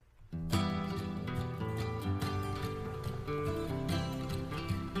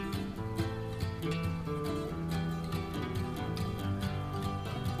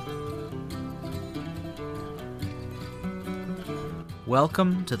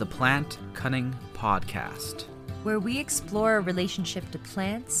Welcome to the Plant Cunning Podcast, where we explore our relationship to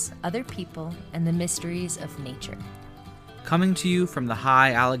plants, other people, and the mysteries of nature. Coming to you from the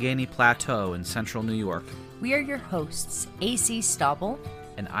high Allegheny Plateau in central New York. We are your hosts, A.C. Stauble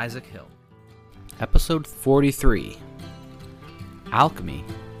and Isaac Hill. Episode 43, Alchemy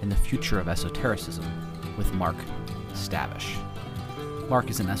and the Future of Esotericism, with Mark Stavish. Mark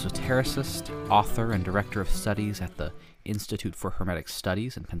is an esotericist, author, and director of studies at the Institute for Hermetic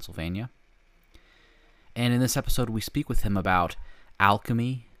Studies in Pennsylvania. And in this episode, we speak with him about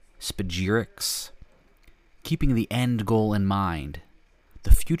alchemy, spagyrics, keeping the end goal in mind,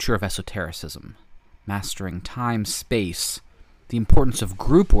 the future of esotericism, mastering time, space, the importance of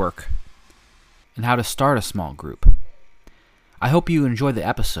group work, and how to start a small group. I hope you enjoy the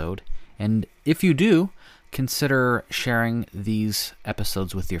episode, and if you do, consider sharing these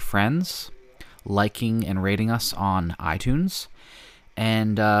episodes with your friends, liking and rating us on iTunes,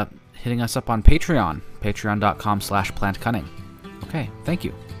 and hitting us up on Patreon, patreon.com/plantcunning. Okay, thank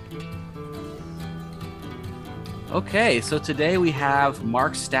you. Okay, so today we have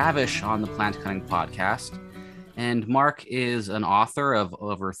Mark Stavish on the Plant Cunning Podcast. And Mark is an author of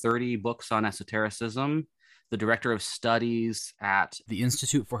over 30 books on esotericism, the director of studies at the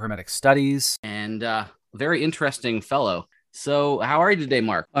Institute for Hermetic Studies, and very interesting fellow. So how are you today,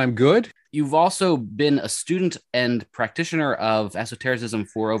 Mark? I'm good. You've also been a student and practitioner of esotericism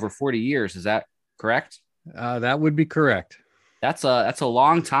for over 40 years. Is that correct? That would be correct. That's a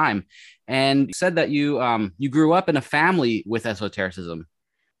long time. And you said that you grew up in a family with esotericism.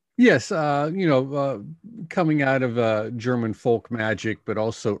 Yes, coming out of German folk magic, but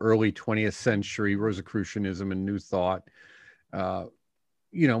also early 20th century Rosicrucianism and New Thought.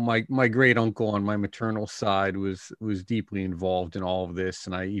 My great uncle on my maternal side was deeply involved in all of this,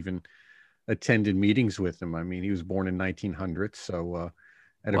 and I even attended meetings with him. I mean, he was born in 1900, so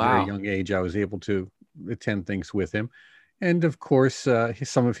at a very young age, I was able to attend things with him. And of course,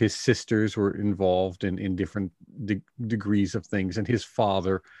 some of his sisters were involved in different degrees of things, and his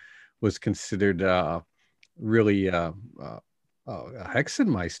father was considered really a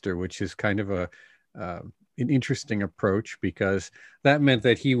Hexenmeister, which is kind of an interesting approach, because that meant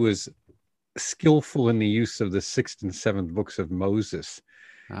that he was skillful in the use of the 6th and 7th books of Moses,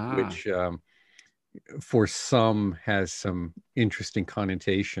 which for some has some interesting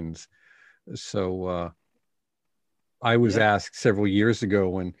connotations. So I was asked several years ago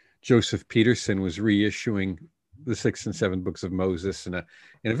when Joseph Peterson was reissuing the 6th and 7th books of Moses in a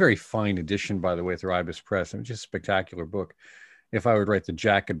very fine edition, by the way, through Ibis Press. It's just a spectacular book. If I would write the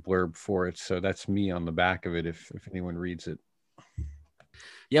jacket blurb for it, so that's me on the back of it if anyone reads it.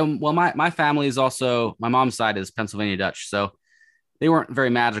 Yeah, well, my family is also, my mom's side is Pennsylvania Dutch, so they weren't very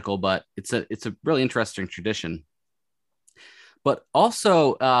magical, but it's a really interesting tradition. But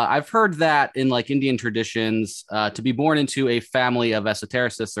also, I've heard that in like Indian traditions, to be born into a family of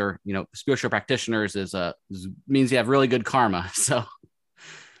esotericists or spiritual practitioners means you have really good karma. So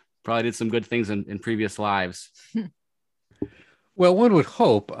probably did some good things in previous lives. Well, one would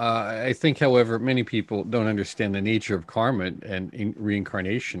hope. I think, however, many people don't understand the nature of karma and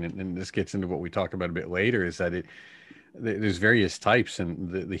reincarnation, and this gets into what we talk about a bit later. Is that there's various types,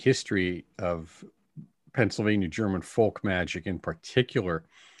 and the history of Pennsylvania German folk magic in particular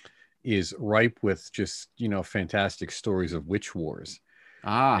is ripe with just fantastic stories of witch wars.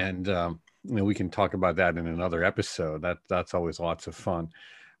 And we can talk about that in another episode. That's always lots of fun.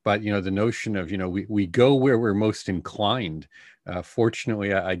 But the notion of we go where we're most inclined.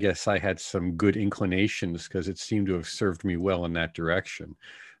 Fortunately, I guess I had some good inclinations because it seemed to have served me well in that direction.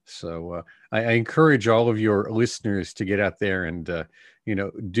 So I encourage all of your listeners to get out there and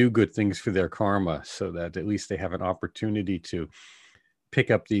do good things for their karma, so that at least they have an opportunity to pick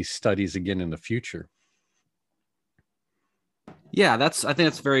up these studies again in the future. Yeah, I think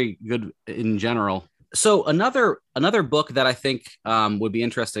that's very good in general. So another book that I think would be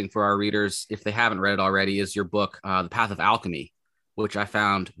interesting for our readers, if they haven't read it already, is your book, The Path of Alchemy, which I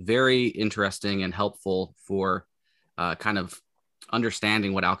found very interesting and helpful for kind of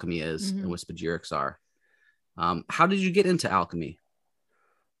understanding what alchemy is and what spagyrics are. How did you get into alchemy?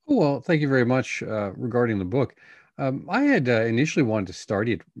 Well, thank you very much regarding the book. I had initially wanted to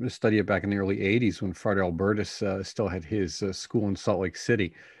study it back in the early 80s when Friar Albertus still had his school in Salt Lake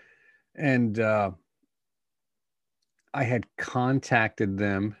City. And I had contacted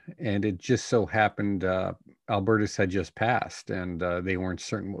them, and it just so happened Albertus had just passed, and they weren't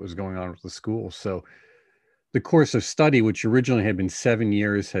certain what was going on with the school. So the course of study, which originally had been 7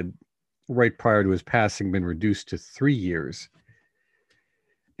 years, had right prior to his passing been reduced to 3 years.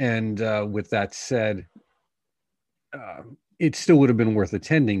 And with that said, it still would have been worth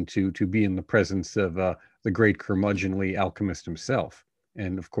attending to be in the presence of the great curmudgeonly alchemist himself,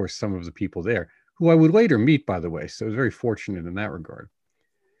 and of course some of the people there, who I would later meet, by the way. So I was very fortunate in that regard.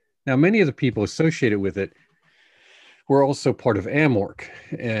 Now, many of the people associated with it were also part of Amorc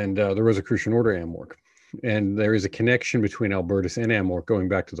and the Rosicrucian Order Amorc. And there is a connection between Albertus and Amorc going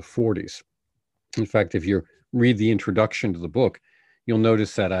back to the 40s. In fact, if you read the introduction to the book, you'll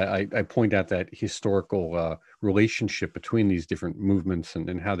notice that I point out that historical relationship between these different movements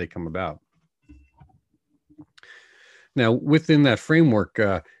and how they come about. Now, within that framework,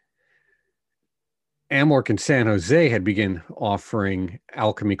 Amorc in San Jose had begun offering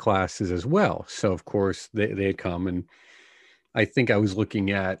alchemy classes as well. So, of course, they had come, and I think I was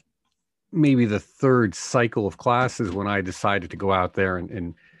looking at maybe the third cycle of classes when I decided to go out there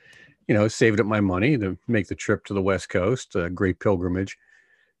and saved up my money to make the trip to the West Coast, a great pilgrimage,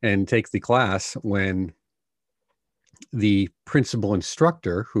 and take the class when the principal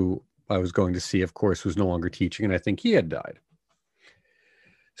instructor, who I was going to see, of course, was no longer teaching, and I think he had died.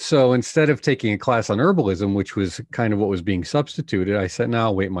 So instead of taking a class on herbalism, which was kind of what was being substituted, I said, no,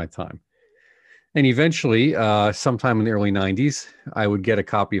 I'll wait my time. And eventually, sometime in the early 90s, I would get a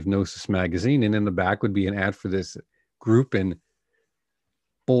copy of Gnosis magazine, and in the back would be an ad for this group in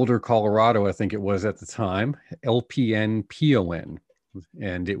Boulder, Colorado, I think it was at the time, LPNPON.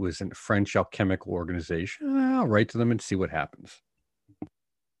 And it was a French alchemical organization. I'll write to them and see what happens.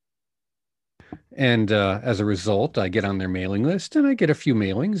 And as a result, I get on their mailing list and I get a few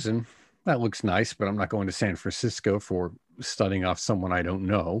mailings, and that looks nice, but I'm not going to San Francisco for studying off someone I don't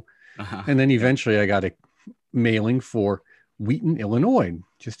know. And then eventually I got a mailing for Wheaton, Illinois,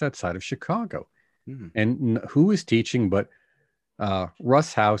 just outside of Chicago. And who was teaching but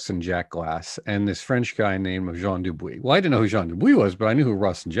Russ House and Jack Glass and this French guy named Jean Dubuis. Well, I didn't know who Jean Dubuis was, but I knew who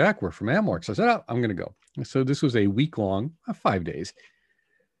Russ and Jack were from Amorc. So I said, oh, I'm going to go. So this was a week-long, 5 days,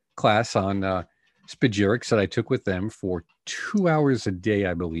 class on spagyrics that I took with them for 2 hours a day,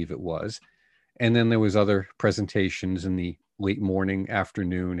 I believe it was. And then there was other presentations in the late morning,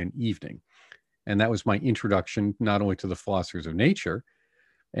 afternoon, and evening. And that was my introduction not only to the philosophers of nature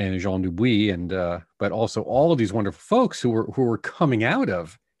and Jean Dubuis, and but also all of these wonderful folks who were coming out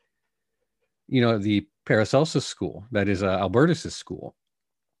of, the Paracelsus school, that is Albertus's school,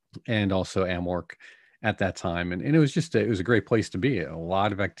 and also Amorc at that time. And it was just it was a great place to be. A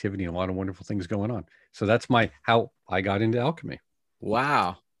lot of activity and a lot of wonderful things going on. So that's how I got into alchemy.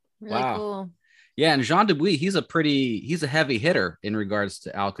 Wow. Really cool. Yeah, and Jean Dubuis, he's a heavy hitter in regards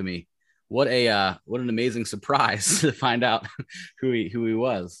to alchemy. What an amazing surprise to find out who he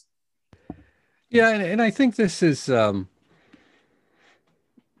was. Yeah, and I think this is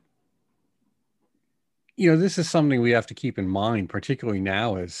this is something we have to keep in mind, particularly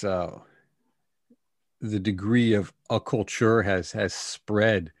now as the degree of occulture has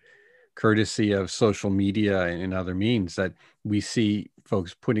spread courtesy of social media and other means, that we see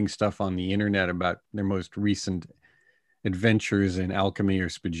folks putting stuff on the internet about their most recent adventures in alchemy or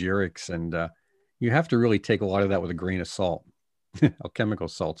spagyrics, and you have to really take a lot of that with a grain of salt, alchemical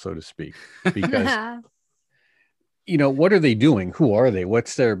salt, so to speak, because what are they doing? Who are they?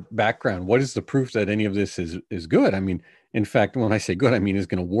 What's their background? What is the proof that any of this is good? I mean, in fact, when I say good, I mean is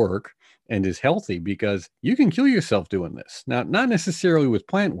going to work and is healthy, because you can kill yourself doing this. Now, not necessarily with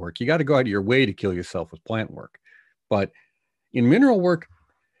plant work. You got to go out of your way to kill yourself with plant work, but in mineral work,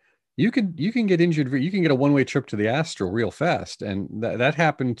 you can get injured. You can get a one-way trip to the astral real fast. And that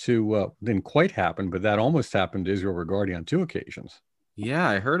happened to, didn't quite happen, but that almost happened to Israel Regardie on 2 occasions. Yeah,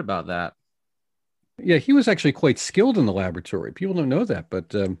 I heard about that. Yeah, he was actually quite skilled in the laboratory. People don't know that,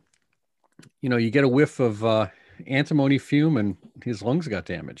 but, you get a whiff of antimony fume and his lungs got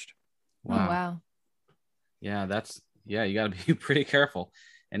damaged. Wow. Oh, wow. Yeah, you got to be pretty careful.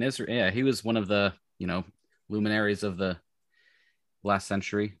 And Israel, he was one of the, luminaries of the last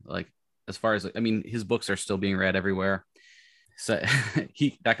century. Like, as far as, his books are still being read everywhere. So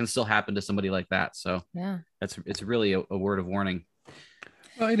that can still happen to somebody like that. So yeah, it's really a word of warning.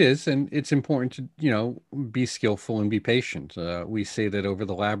 Well, it is. And it's important to, be skillful and be patient. We say that over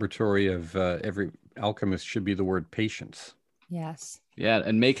the laboratory of every alchemist should be the word patience. Yes. Yeah.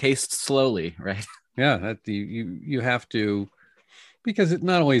 And make haste slowly, right? Yeah. That you have to, because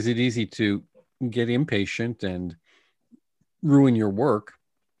not only is it easy to get impatient and ruin your work,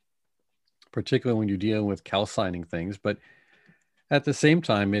 particularly when you're dealing with calcining things, but at the same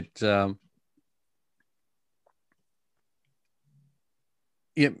time, it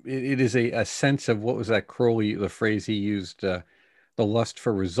is a sense of, what was that Crowley, the phrase he used, the lust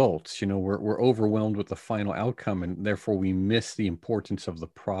for results. We're overwhelmed with the final outcome, and therefore we miss the importance of the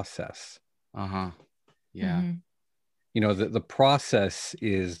process. Yeah. Mm-hmm. the process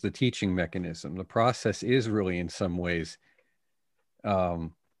is the teaching mechanism. The process is really, in some ways,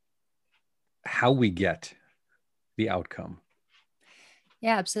 how we get the outcome.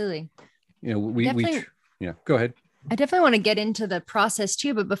 Yeah, absolutely. Yeah, go ahead. I definitely want to get into the process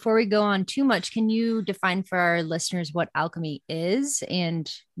too, but before we go on too much, can you define for our listeners what alchemy is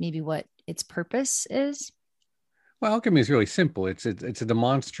and maybe what its purpose is? Well, alchemy is really simple. It's a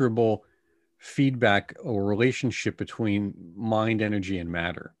demonstrable feedback or relationship between mind, energy, and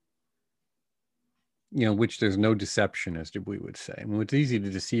matter. Which there's no deception, as we would say. I mean, it's easy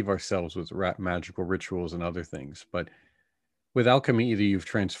to deceive ourselves with magical rituals and other things, but with alchemy, either you've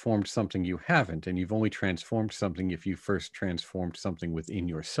transformed something you haven't, and you've only transformed something if you first transformed something within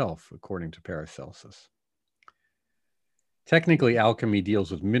yourself, according to Paracelsus. Technically, alchemy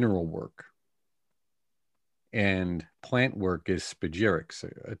deals with mineral work, and plant work is spagyrics,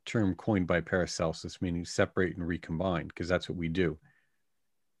 a term coined by Paracelsus, meaning separate and recombine, because that's what we do.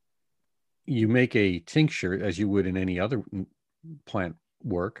 You make a tincture as you would in any other plant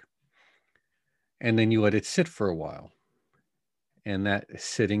work, and then you let it sit for a while. And that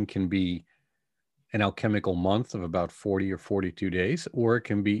sitting can be an alchemical month of about 40 or 42 days, or it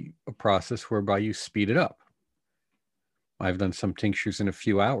can be a process whereby you speed it up. I've done some tinctures in a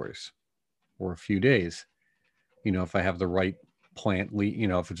few hours or a few days. If I have the right plant,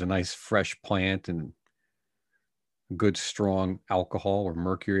 if it's a nice fresh plant and good strong alcohol or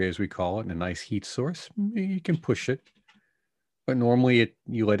mercury, as we call it, and a nice heat source, you can push it. But normally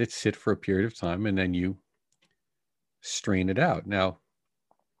you let it sit for a period of time and then you strain it out. Now,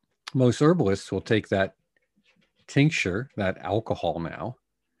 most herbalists will take that tincture, that alcohol now,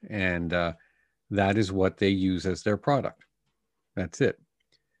 and that is what they use as their product. That's it.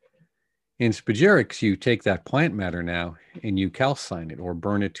 In spagyrics, you take that plant matter now and you calcine it or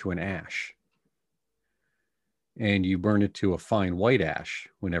burn it to an ash. And you burn it to a fine white ash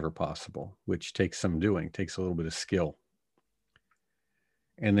whenever possible, which takes some doing, takes a little bit of skill.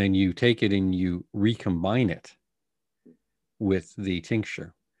 And then you take it and you recombine it with the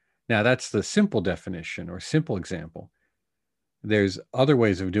tincture. Now, that's the simple definition or simple example. There's other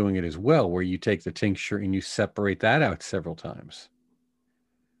ways of doing it as well, where you take the tincture and you separate that out several times.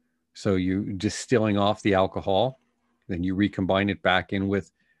 So you distilling off the alcohol, then you recombine it back in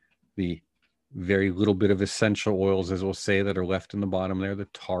with the very little bit of essential oils, as we'll say, that are left in the bottom there, the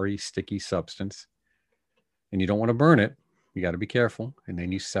tarry, sticky substance. And you don't want to burn it. You got to be careful. And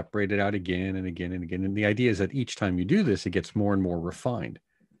then you separate it out again and again and again. And the idea is that each time you do this, it gets more and more refined.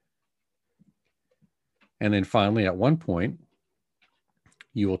 And then finally, at one point,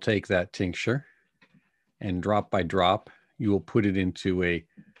 you will take that tincture and drop by drop, you will put it into a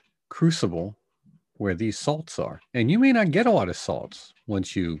crucible where these salts are. And you may not get a lot of salts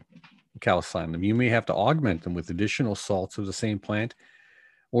once you calcine them. You may have to augment them with additional salts of the same plant,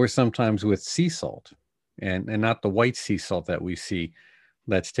 or sometimes with sea salt, and not the white sea salt that we see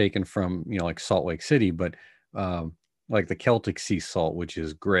that's taken from, like Salt Lake City, but like the Celtic sea salt, which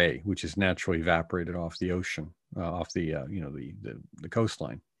is gray, which is naturally evaporated off the ocean, off the, the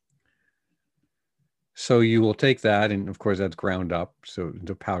coastline. So you will take that, and of course that's ground up so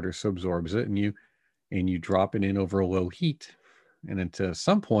into powder, so absorbs it, and you drop it in over a low heat. And then to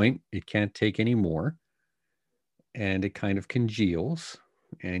some point, it can't take any more, and it kind of congeals,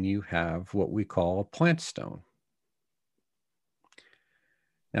 and you have what we call a plant stone.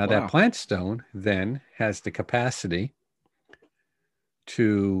 Now, that plant stone then has the capacity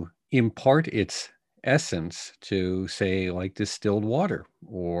to impart its essence to, say, like distilled water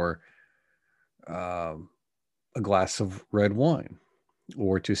or a glass of red wine,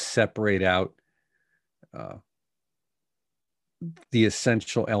 or to separate out the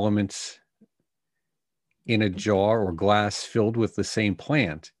essential elements in a jar or glass filled with the same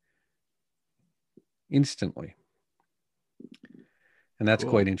plant instantly. And that's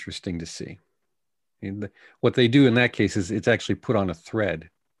quite interesting to see. And what they do in that case is it's actually put on a thread.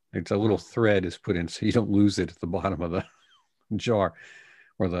 It's a little thread is put in so you don't lose it at the bottom of the jar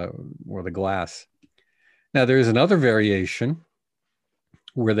or the glass. Now, there is another variation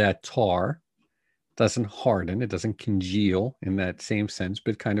where that tar doesn't harden, it doesn't congeal in that same sense,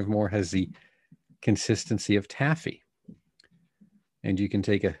 but kind of more has the consistency of taffy. And you can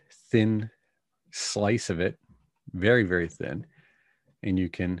take a thin slice of it, very, very thin, and you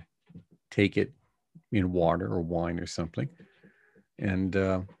can take it in water or wine or something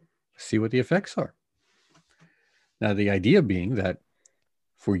and see what the effects are. Now, the idea being that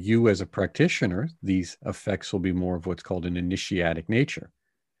for you as a practitioner, these effects will be more of what's called an initiatic nature.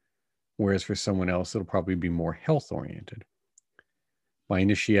 Whereas for someone else, it'll probably be more health oriented. By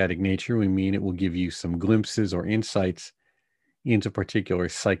initiatic nature, we mean it will give you some glimpses or insights into particular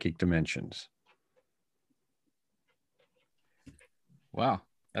psychic dimensions. Wow.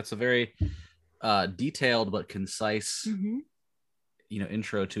 That's a very detailed but concise,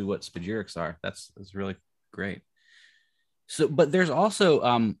 intro to what spagyrics are. That's really great. So, but there's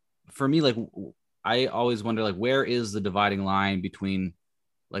also, for me, like, I always wonder, like, where is the dividing line between,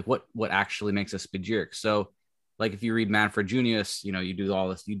 like, what actually makes a spagyric? So, like, if you read Manfred Junius, you do all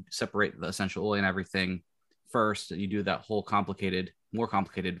this, you separate the essential oil and everything first, you do that whole more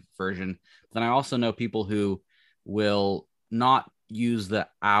complicated version. Then I also know people who will not use the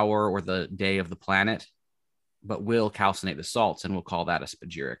hour or the day of the planet, but will calcinate the salts, and we'll call that a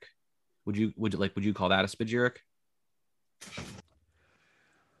spagyric. Would you call that a spagyric?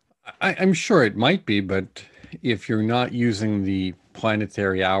 I'm sure it might be, but if you're not using the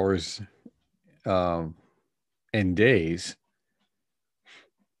planetary hours and days,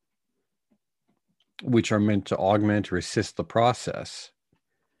 which are meant to augment or assist the process,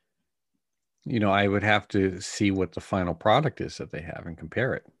 I would have to see what the final product is that they have and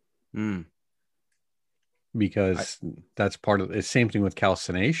compare it. Because that's part of the same thing with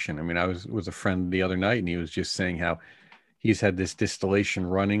calcination. I mean, I was with a friend the other night, and he was just saying how he's had this distillation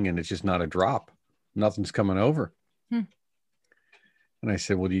running and it's just not a drop. Nothing's coming over. And I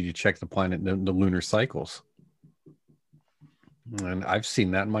said, well, did you check the lunar cycles? And I've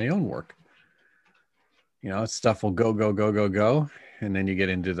seen that in my own work. Stuff will go. And then you get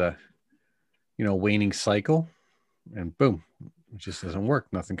into the, waning cycle, and boom, it just doesn't work.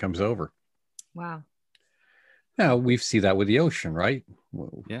 Nothing comes over. Wow. Now we see that with the ocean, right?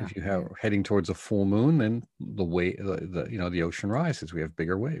 Yeah. If you have heading towards a full moon, then the ocean rises. We have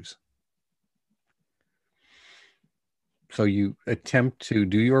bigger waves. So you attempt to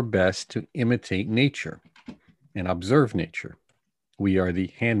do your best to imitate nature and observe nature. We are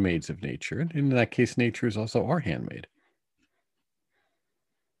the handmaids of nature. And in that case, nature is also our handmaid.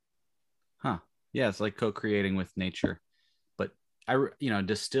 Huh. Yeah, it's like co-creating with nature, but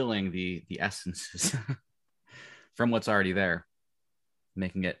distilling the essences from what's already there,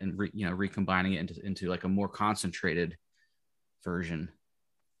 making it and recombining it into like a more concentrated version,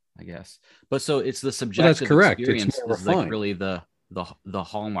 I guess. But so it's the subjective experience is like really the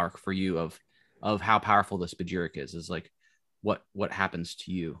hallmark for you of how powerful the spagyric is like what happens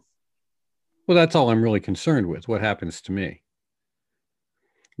to you. Well, that's all I'm really concerned with. What happens to me?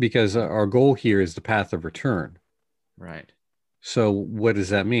 Because our goal here is the path of return. Right. So what does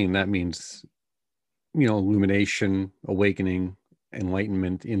that mean? That means, illumination, awakening,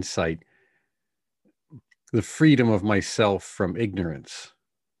 enlightenment, insight, the freedom of myself from ignorance,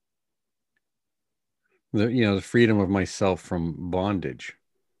 the freedom of myself from bondage.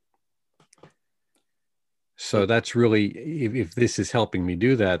 So that's really, if this is helping me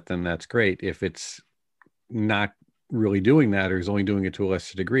do that, then that's great. If it's not really doing that, or is only doing it to a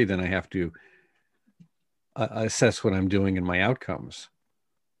lesser degree, then I have to assess what I'm doing and my outcomes.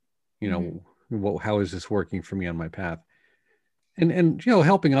 How is this working for me on my path? And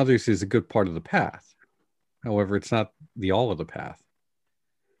helping others is a good part of the path. However, it's not the all of the path,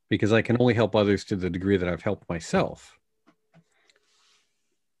 because I can only help others to the degree that I've helped myself.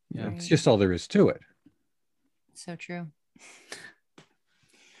 Right. It's just all there is to it. So true.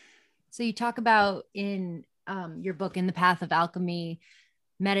 So you talk about in your book, In the Path of Alchemy,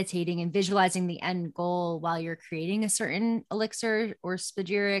 meditating and visualizing the end goal while you're creating a certain elixir or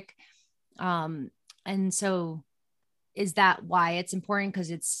spagyric. And so is that why it's important?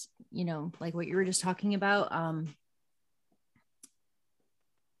 Because it's, like what you were just talking about,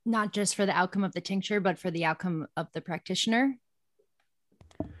 not just for the outcome of the tincture, but for the outcome of the practitioner?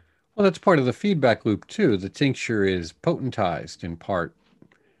 Well, that's part of the feedback loop too. The tincture is potentized in part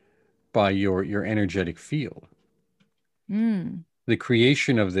by your energetic field. The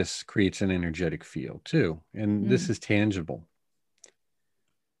creation of this creates an energetic field too. And this is tangible.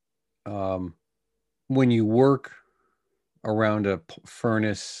 When you work around a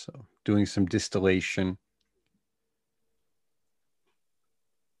furnace, doing some distillation,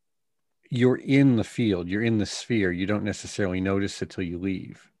 you're in the field, you're in the sphere. You don't necessarily notice it till you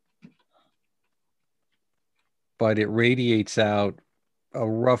leave. But it radiates out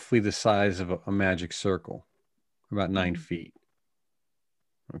roughly the size of a magic circle, about 9 feet.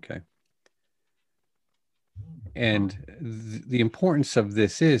 Okay. And the importance of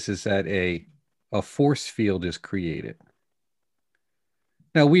this is that a force field is created.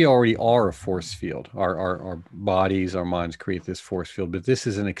 Now, we already are a force field. Our bodies, our minds create this force field, but this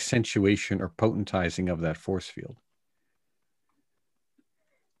is an accentuation or potentizing of that force field.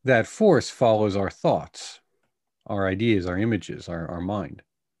 That force follows our thoughts, our ideas, our images, our mind.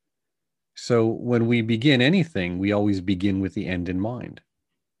 So when we begin anything, we always begin with the end in mind.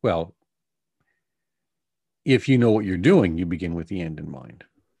 Well, if you know what you're doing, you begin with the end in mind.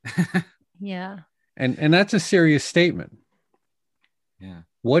 Yeah. And that's a serious statement. Yeah.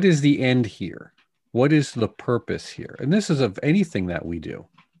 What is the end here? What is the purpose here? And this is of anything that we do.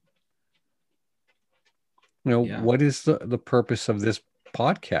 You know, Yeah. what is the purpose of this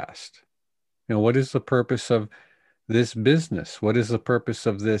podcast? You know, what is the purpose of this business? What is the purpose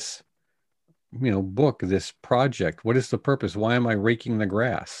of this, you know, book, this project? What is the purpose? Why am I raking the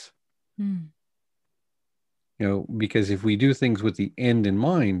grass? Mm. You know, because if we do things with the end in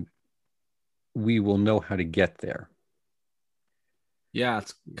mind, we will know how to get there. Yeah,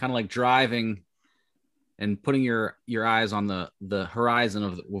 it's kind of like driving and putting your eyes on the horizon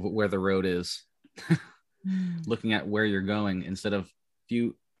of where the road is, looking at where you're going, instead of, if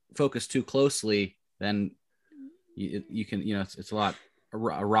you focus too closely, then you can, you know, it's a lot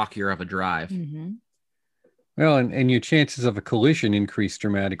rockier of a drive. Mm-hmm. Well, and your chances of a collision increase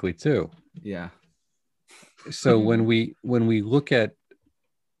dramatically too. Yeah. So when we look at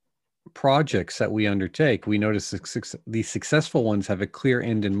projects that we undertake, we notice the successful ones have a clear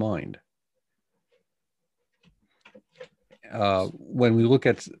end in mind. When we look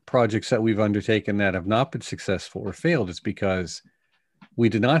at projects that we've undertaken that have not been successful or failed, it's because we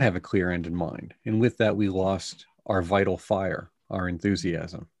did not have a clear end in mind. And with that, we lost our vital fire, our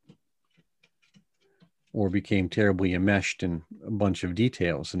enthusiasm, or became terribly enmeshed in a bunch of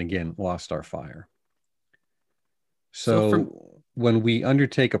details and again, lost our fire. So when we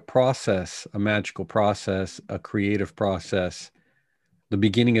undertake a process, a magical process, a creative process, the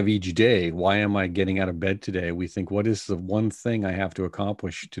beginning of each day, why am I getting out of bed today? We think, what is the one thing I have to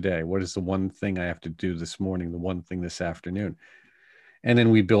accomplish today? What is the one thing I have to do this morning? The one thing this afternoon? And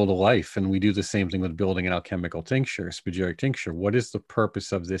then we build a life, and we do the same thing with building an alchemical tincture, a spagyric tincture. What is the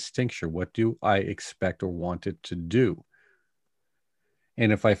purpose of this tincture? What do I expect or want it to do?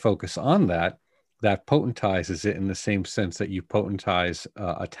 And if I focus on that, that potentizes it in the same sense that you potentize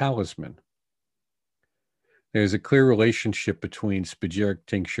a talisman. There's a clear relationship between spagyric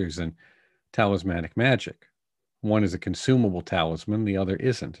tinctures and talismanic magic. One is a consumable talisman, the other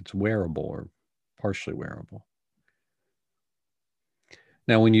isn't. It's wearable or partially wearable.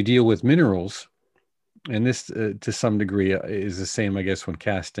 Now, when you deal with minerals, and this to some degree is the same, I guess, when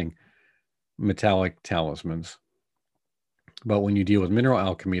casting metallic talismans. But when you deal with mineral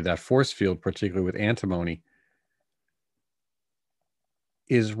alchemy, that force field, particularly with antimony,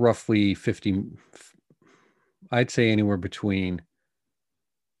 is roughly 50, I'd say anywhere between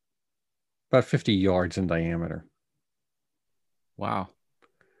about 50 yards in diameter. Wow.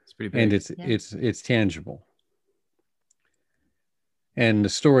 It's pretty big. And it's tangible. And the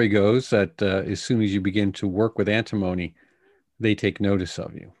story goes that as soon as you begin to work with antimony, they take notice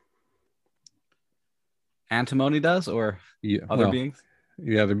of you. Antimony does, or other beings?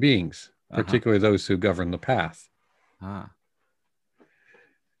 The other beings, particularly those who govern the path.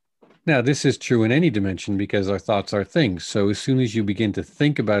 Now, this is true in any dimension because our thoughts are things. So as soon as you begin to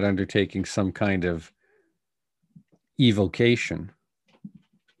think about undertaking some kind of evocation,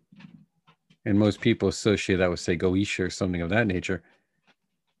 and most people associate that with, say, Goetia or something of that nature,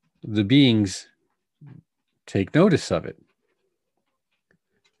 the beings take notice of it.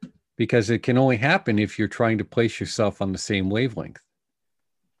 Because it can only happen if you're trying to place yourself on the same wavelength.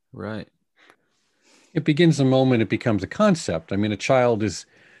 Right. It begins the moment it becomes a concept. I mean, a child is,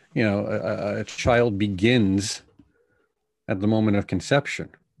 you know, a child begins at the moment of conception,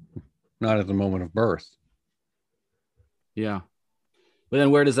 not at the moment of birth. Yeah. But then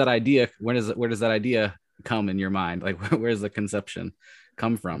where does that idea come in your mind? Like, where does the conception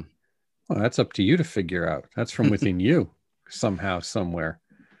come from? Well, that's up to you to figure out. That's from within you somehow, somewhere.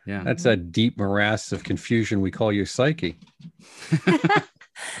 Yeah. That's that deep morass of confusion we call your psyche.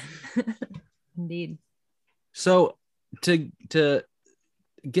 Indeed. So to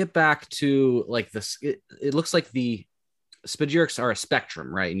get back to like this, it looks like the spagyrics are a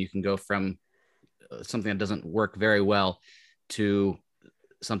spectrum, right? And you can go from something that doesn't work very well to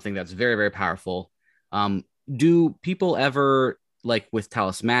something that's very, very powerful. Do people ever, like with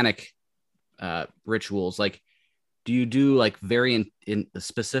talismanic rituals, like, do you do like very in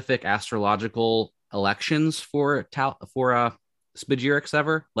specific astrological elections for spagyrics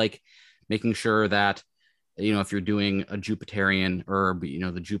ever? Like making sure that, you know, if you're doing a Jupiterian herb, you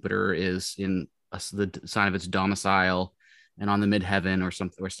know, the Jupiter is in the sign of its domicile and on the midheaven or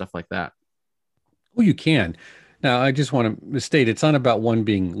something, or stuff like that. Well, you can. Now, I just want to state it's not about one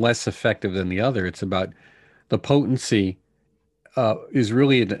being less effective than the other. It's about the potency is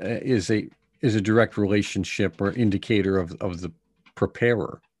really is a direct relationship or indicator of the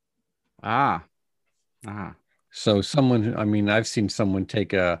preparer. Ah. So someone, I mean, I've seen someone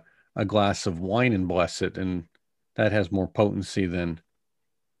take a glass of wine and bless it, and that has more potency than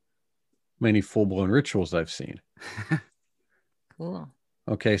many full-blown rituals I've seen. Cool.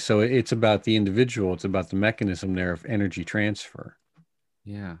 Okay, so it's about the individual. It's about the mechanism there of energy transfer.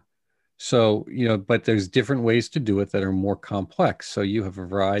 Yeah. So, but there's different ways to do it that are more complex. So you have a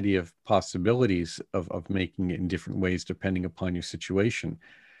variety of possibilities of making it in different ways depending upon your situation,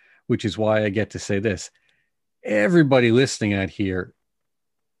 which is why I get to say this. Everybody listening out here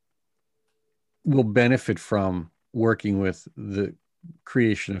will benefit from working with the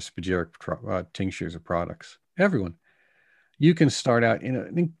creation of spagyric tinctures or products. Everyone. You can start out in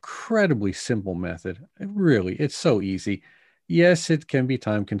an incredibly simple method. Really, it's so easy. Yes, it can be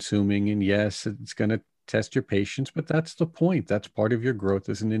time consuming, and yes, it's going to test your patience, but that's the point. That's part of your growth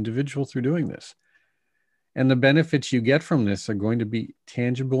as an individual through doing this. And the benefits you get from this are going to be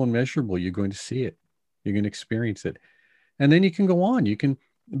tangible and measurable. You're going to see it. You're going to experience it. And then you can go on. You can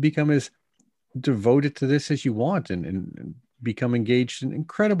become as devoted to this as you want and become engaged in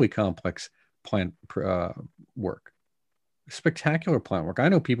incredibly complex plant work. Spectacular plant work. I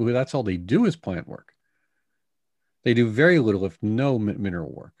know people who that's all they do is plant work. They do very little, if no,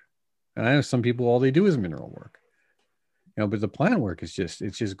 mineral work. And I know some people, all they do is mineral work. But the plant work is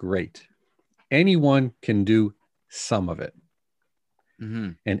it's just great. Anyone can do some of it.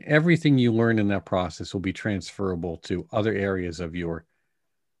 Mm-hmm. And everything you learn in that process will be transferable to other areas of your,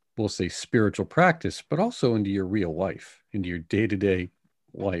 we'll say, spiritual practice, but also into your real life, into your day-to-day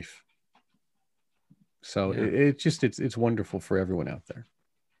life. So yeah. It's wonderful for everyone out there.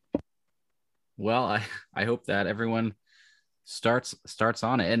 Well, I hope that everyone starts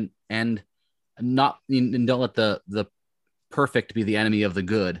on it and don't let the perfect be the enemy of the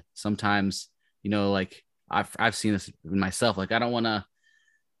good. Sometimes, like I've seen this in myself. Like I don't want to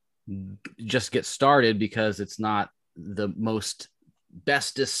just get started because it's not the most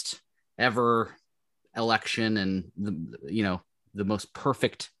bestest ever election and the most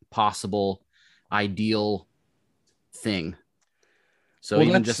perfect possible ideal thing. So well,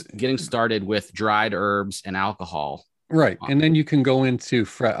 even just getting started with dried herbs and alcohol. Right. And then you can go into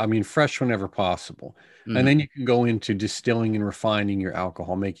fresh whenever possible. Mm-hmm. And then you can go into distilling and refining your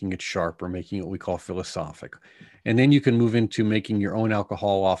alcohol, making it sharper, making it what we call philosophic. And then you can move into making your own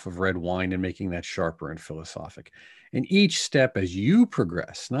alcohol off of red wine and making that sharper and philosophic. And each step as you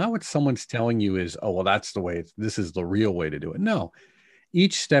progress, not what someone's telling you is, oh, well, that's the way, this is the real way to do it. No.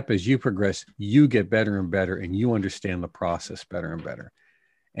 Each step as you progress, you get better and better, and you understand the process better and better.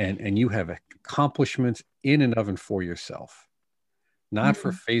 And you have accomplishments in and of and for yourself, not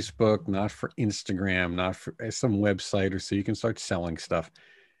for Facebook, not for Instagram, not for some website or so you can start selling stuff.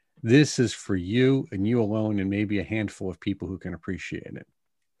 This is for you and you alone, and maybe a handful of people who can appreciate it.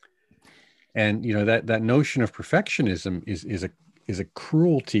 And that notion of perfectionism is a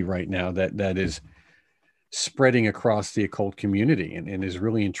cruelty right now that is spreading across the occult community and is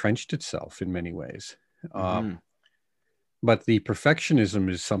really entrenched itself in many ways. Mm-hmm. But the perfectionism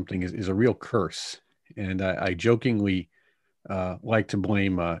is a real curse. And I jokingly like to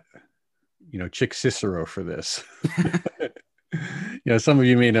blame, Chick Cicero for this. Some of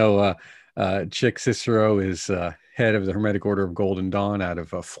you may know Chick Cicero is head of the Hermetic Order of Golden Dawn out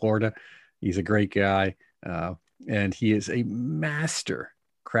of Florida. He's a great guy. And he is a master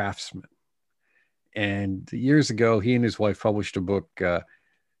craftsman. And years ago, he and his wife published a book,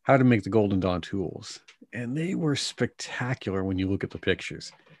 How to Make the Golden Dawn Tools. And they were spectacular when you look at the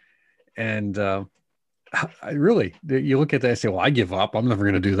pictures. And you look at that and say, well, I give up. I'm never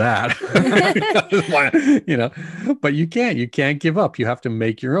going to do that. But you can't give up. You have to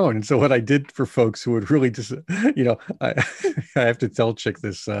make your own. And so what I did for folks who would really just, I have to tell Chick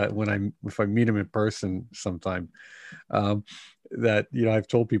this if I meet him in person sometime, that I've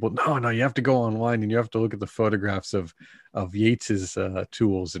told people, no, you have to go online and you have to look at the photographs of Yates's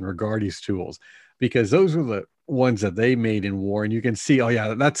tools and Regardie's tools, because those were the ones that they made in war, and you can see, oh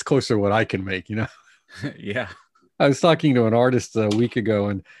yeah, that's closer to what I can make. Yeah. I was talking to an artist a week ago,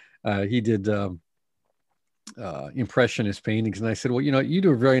 and he did impressionist paintings, and I said, well, you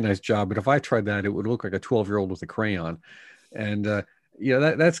do a very nice job, but if I tried that, it would look like a 12-year-old with a crayon. And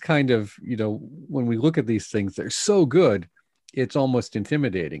that's kind of when we look at these things, they're so good, it's almost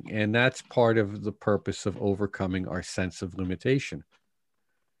intimidating. And that's part of the purpose of overcoming our sense of limitation.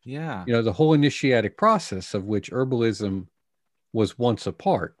 Yeah. The whole initiatic process, of which herbalism was once a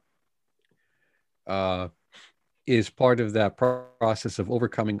part, is part of that process of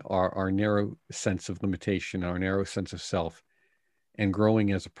overcoming our narrow sense of limitation, our narrow sense of self, and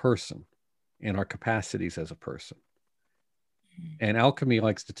growing as a person and our capacities as a person. And alchemy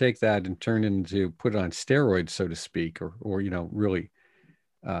likes to take that and put it on steroids, so to speak, or really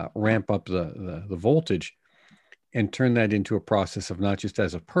ramp up the voltage and turn that into a process of not just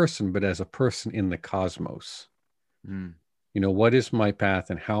as a person, but as a person in the cosmos. What is my path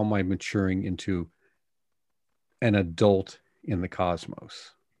and how am I maturing into an adult in the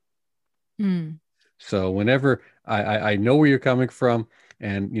cosmos? So whenever I know where you're coming from,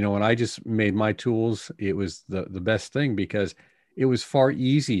 and when I just made my tools, it was the best thing because it was far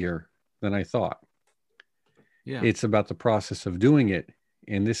easier than I thought. Yeah. It's about the process of doing it.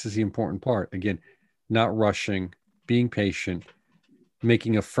 And this is the important part. Again, not rushing, being patient,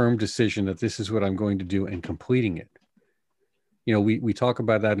 making a firm decision that this is what I'm going to do and completing it. We talk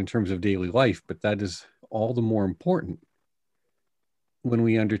about that in terms of daily life, but that is all the more important when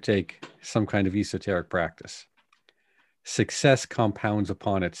we undertake some kind of esoteric practice. Success compounds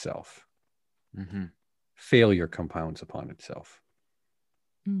upon itself. Failure compounds upon itself.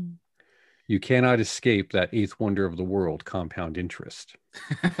 You cannot escape that eighth wonder of the world, compound interest.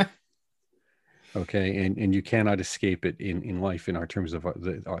 Okay, and you cannot escape it in life in our terms of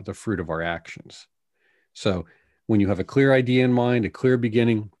the fruit of our actions. So when you have a clear idea in mind, a clear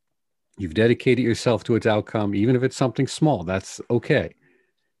beginning, you've dedicated yourself to its outcome, even if it's something small, that's okay.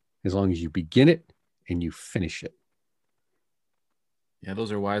 As long as you begin it and you finish it. Yeah,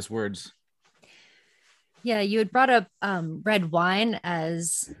 those are wise words. Yeah, you had brought up red wine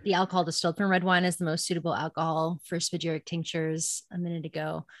as the alcohol distilled from red wine as the most suitable alcohol for spagyric tinctures a minute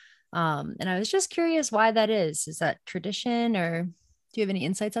ago. And I was just curious why that is. Is that tradition, or do you have any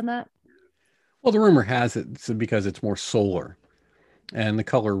insights on that? Well, the rumor has it's because it's more solar, and the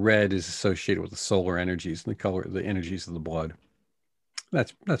color red is associated with the solar energies and the energies of the blood.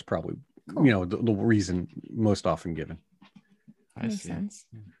 That's probably Cool. the reason most often given. Makes sense.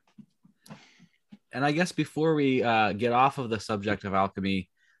 And I guess before we get off of the subject of alchemy,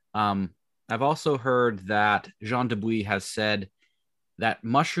 I've also heard that Jean Dubuis has said that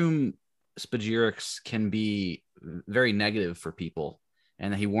mushroom spagyrics can be very negative for people,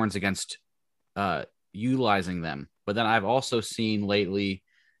 and that he warns against utilizing them. But then I've also seen lately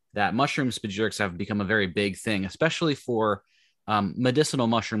that mushroom spagyrics have become a very big thing, especially for medicinal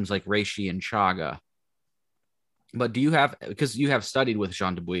mushrooms like reishi and chaga. But because you have studied with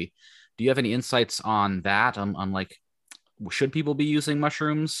Jean Dubuis, do you have any insights on that? On like, should people be using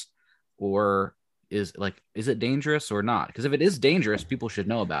mushrooms, or is it dangerous or not? Because if it is dangerous, people should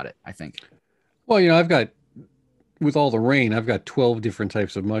know about it, I think. Well, with all the rain, I've got 12 different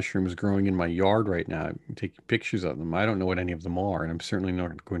types of mushrooms growing in my yard right now. I'm taking pictures of them. I don't know what any of them are, and I'm certainly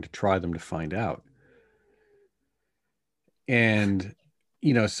not going to try them to find out. And,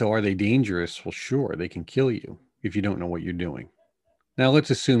 so are they dangerous? Well, sure, they can kill you if you don't know what you're doing. Now, let's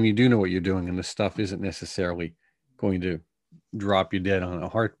assume you do know what you're doing and the stuff isn't necessarily going to drop you dead on a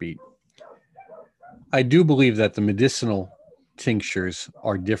heartbeat. I do believe that the medicinal tinctures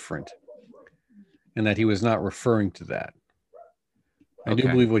are different and that he was not referring to that. I do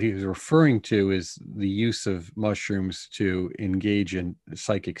believe what he was referring to is the use of mushrooms to engage in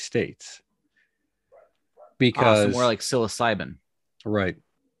psychic states. Because so more like psilocybin. Right.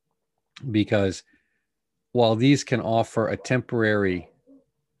 Because while these can offer a temporary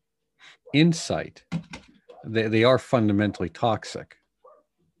insight, they are fundamentally toxic.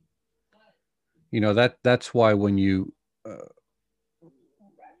 That's why when you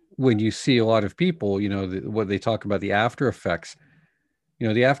see a lot of people, what they talk about, the after effects,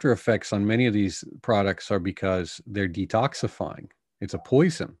 the after effects on many of these products are because they're detoxifying. It's a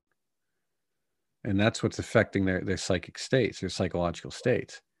poison. And that's what's affecting their psychic states, their psychological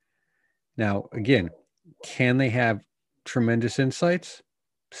states. Now, again, can they have tremendous insights?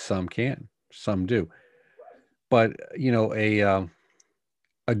 Some can, some do. But,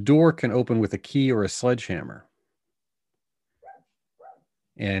 a door can open with a key or a sledgehammer.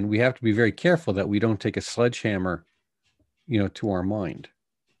 And we have to be very careful that we don't take a sledgehammer, to our mind.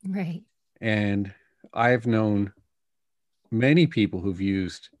 Right. And I've known many people who've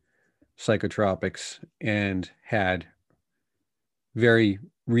used psychotropics and had very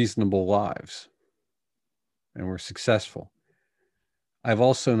reasonable lives and were successful. I've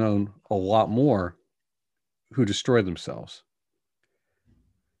also known a lot more who destroyed themselves.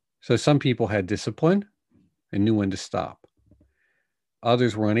 So some people had discipline and knew when to stop.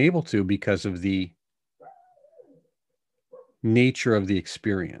 Others were unable to because of the nature of the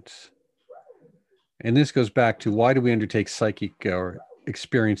experience. And this goes back to, why do we undertake psychic or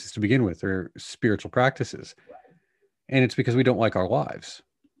experiences to begin with, or spiritual practices? And it's because we don't like our lives.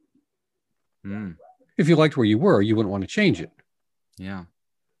 If you liked where you were, you wouldn't want to change it. Yeah.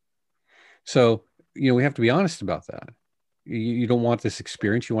 So, we have to be honest about that. You don't want this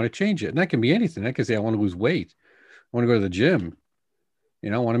experience. You want to change it. And that can be anything. That can say, I want to lose weight. I want to go to the gym.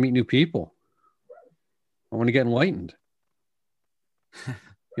 I want to meet new people. I want to get enlightened.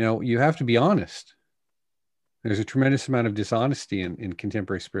 You have to be honest. There's a tremendous amount of dishonesty in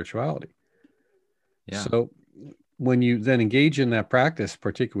contemporary spirituality. Yeah. So when you then engage in that practice,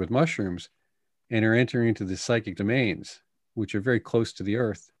 particularly with mushrooms, and are entering into the psychic domains, which are very close to the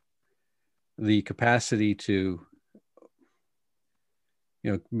earth, the capacity to,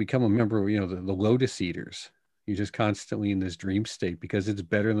 become a member of, the lotus eaters. You're just constantly in this dream state because it's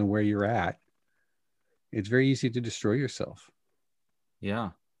better than where you're at. It's very easy to destroy yourself. Yeah.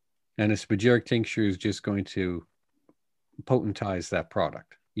 And a spagyric tincture is just going to potentize that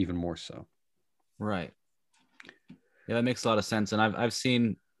product even more so. Right. Yeah, that makes a lot of sense. And I've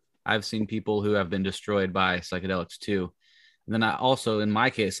seen people who have been destroyed by psychedelics too. And then I also, in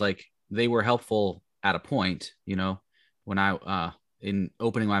my case, like they were helpful at a point, when I in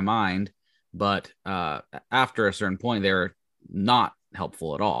opening my mind, but after a certain point, they were not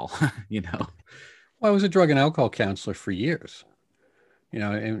helpful at all. Well, I was a drug and alcohol counselor for years.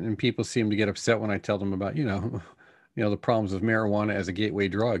 And people seem to get upset when I tell them about, the problems of marijuana as a gateway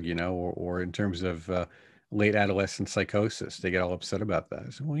drug, or in terms of late adolescent psychosis. They get all upset about that. I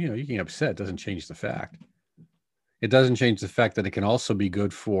said, well, you can get upset. It doesn't change the fact. It doesn't change the fact that it can also be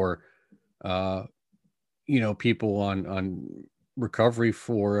good for, people on recovery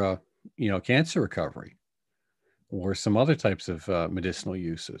for, cancer recovery or some other types of medicinal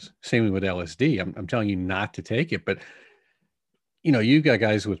uses. Same with LSD. I'm telling you not to take it, but you got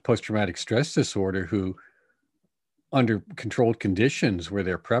guys with post-traumatic stress disorder who, under controlled conditions where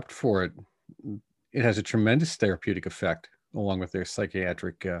they're prepped for it, it has a tremendous therapeutic effect along with their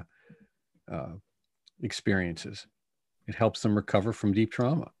psychiatric experiences. It helps them recover from deep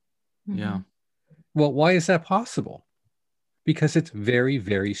trauma. Yeah. Well, why is that possible? Because it's very,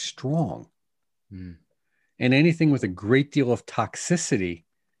 very strong. Mm. And anything with a great deal of toxicity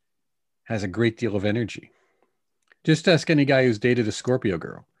has a great deal of energy. Just ask any guy who's dated a Scorpio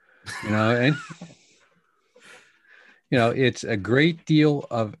girl, and it's a great deal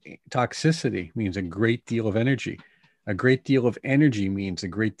of toxicity means a great deal of energy. A great deal of energy means a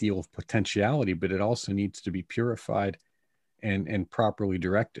great deal of potentiality, but it also needs to be purified and properly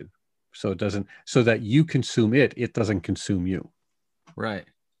directed. So that you consume it, it doesn't consume you. Right.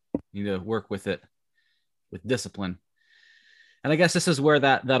 You need to work with it with discipline. And I guess this is where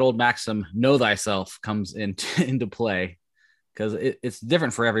that old maxim, know thyself, comes into play, because it's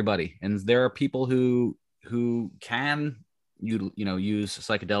different for everybody. And there are people who can use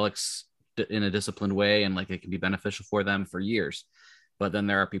psychedelics in a disciplined way, and like it can be beneficial for them for years. But then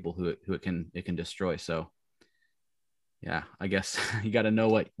there are people who it can destroy. So yeah, I guess you got to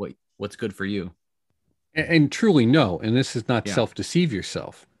know what's good for you. And truly know, and this is not self-deceive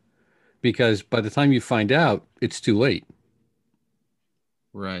yourself, because by the time you find out, it's too late.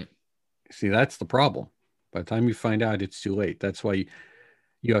 Right. See, that's the problem. By the time you find out, it's too late. That's why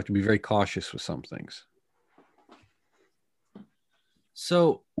you have to be very cautious with some things.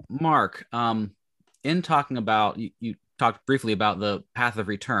 So, Mark, in talking about, you talked briefly about the path of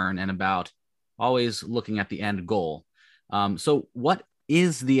return and about always looking at the end goal. So what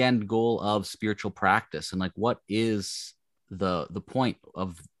is the end goal of spiritual practice, and like what is the point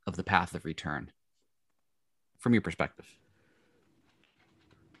of the path of return from your perspective?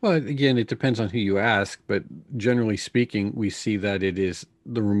 Well, again, it depends on who you ask, but generally speaking, we see that it is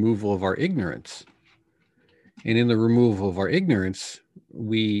the removal of our ignorance. And in the removal of our ignorance,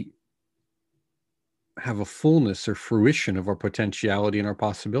 we have a fullness or fruition of our potentiality and our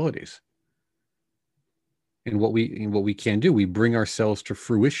possibilities. And what we can do, we bring ourselves to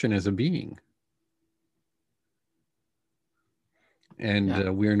fruition as a being.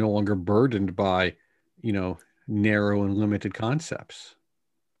 And we are no longer burdened by, narrow and limited concepts.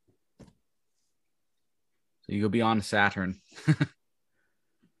 So you go beyond Saturn.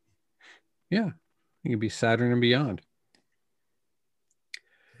 Yeah, you can be Saturn and beyond.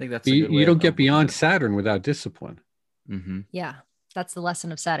 I think that's you don't get beyond Saturn without discipline. Mm-hmm. Yeah, that's the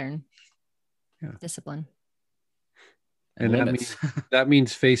lesson of Saturn. Yeah, discipline. And that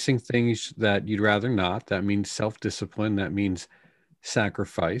means facing things that you'd rather not. That means self-discipline. That means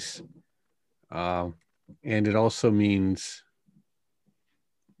sacrifice. And it also means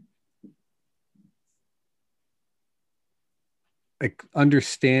like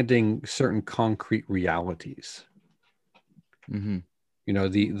understanding certain concrete realities. Mm-hmm.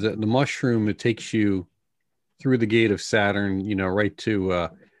 The mushroom, it takes you through the gate of Saturn, right to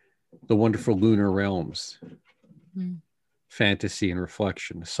the wonderful lunar realms. Mm. fantasy and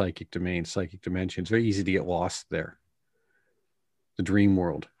reflection, the psychic domain, psychic dimension. It's very easy to get lost there. The dream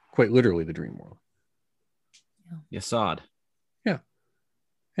world, quite literally the dream world. Yesod. Yeah.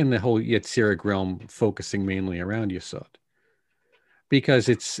 And the whole Yetziric realm focusing mainly around Yesod. Because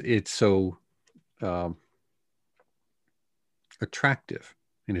it's so attractive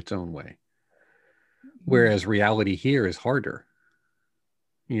in its own way. Whereas reality here is harder.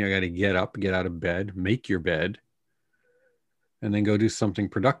 You got to get up, get out of bed, make your bed, and then go do something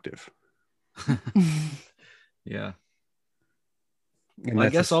productive. Yeah. And Well, I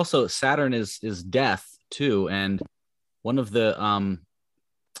guess also Saturn is death too, and one of the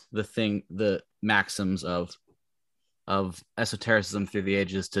maxims of esotericism through the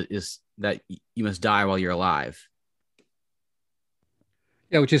ages is that you must die while you're alive.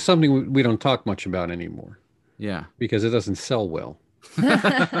 Yeah, which is something we don't talk much about anymore. Yeah, because it doesn't sell well.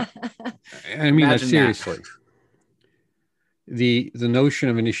 I mean that seriously. The notion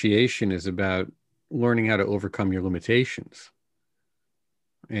of initiation is about learning how to overcome your limitations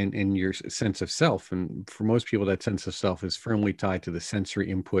and your sense of self. And for most people, that sense of self is firmly tied to the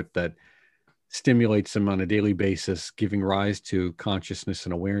sensory input that stimulates them on a daily basis, giving rise to consciousness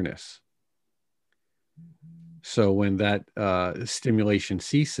and awareness. So when that stimulation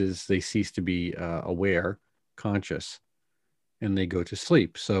ceases, they cease to be aware, conscious, and they go to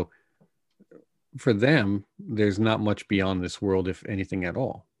sleep. So for them, there's not much beyond this world, if anything at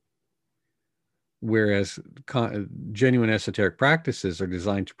all. Whereas genuine esoteric practices are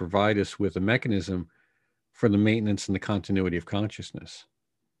designed to provide us with a mechanism for the maintenance and the continuity of consciousness.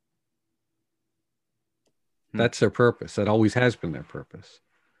 That's their purpose. That always has been their purpose.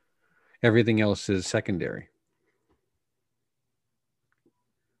 Everything else is secondary.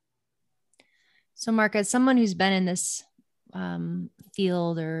 So, Mark, as someone who's been in this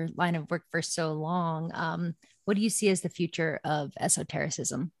field or line of work for so long, what do you see as the future of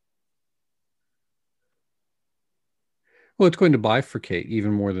esotericism? Well, it's going to bifurcate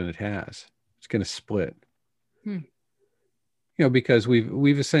even more than it has. It's going to split. You know, because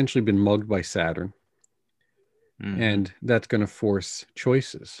we've essentially been mugged by Saturn, and that's going to force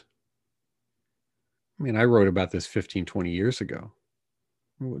choices. I mean, I wrote about this 15, 20 years ago.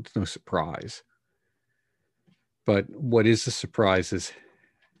 Well, it's no surprise. But what is a surprise is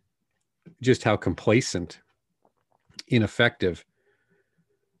just how complacent, ineffective,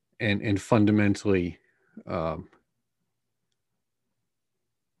 and fundamentally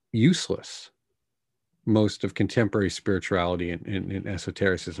useless most of contemporary spirituality and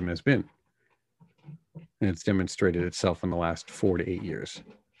esotericism has been. And it's demonstrated itself in the last 4 to 8 years.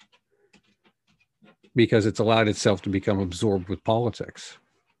 Because it's allowed itself to become absorbed with politics.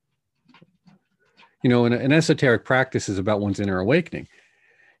 You know, an esoteric practice is about one's inner awakening.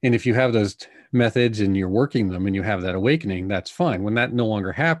 And if you have those methods and you're working them and you have that awakening, that's fine. When that no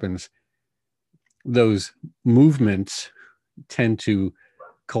longer happens, those movements tend to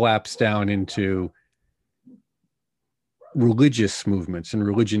collapse down into religious movements. And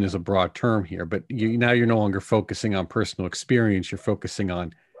religion is a broad term here, but now you're no longer focusing on personal experience. You're focusing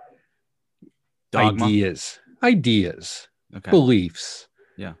on Dogma? ideas, Okay. beliefs.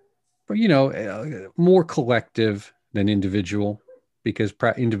 Yeah. But, you know, more collective than individual, because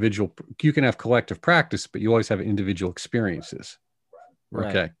individual, you can have collective practice, but you always have individual experiences. Right.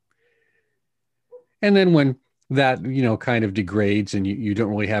 Okay. And then when that, you know, kind of degrades and you don't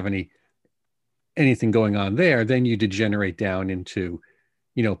really have anything going on there, then you degenerate down into,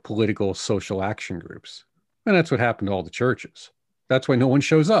 you know, political, social action groups. And that's what happened to all the churches. That's why no one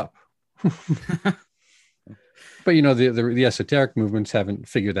shows up. But, you know, the esoteric movements haven't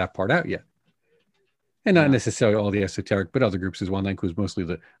figured that part out yet. And not necessarily all the esoteric, but other groups as well. And that includes mostly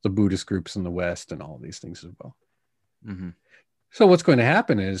the Buddhist groups in the West and all these things as well. Mm-hmm. So what's going to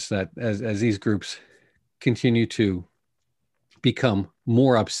happen is that as these groups continue to become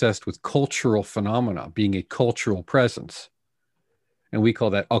more obsessed with cultural phenomena, being a cultural presence, and we call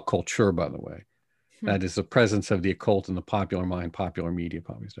that occulture, by the way. That is the presence of the occult in the popular mind, popular media,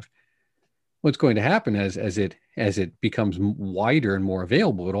 popular stuff. What's going to happen as it becomes wider and more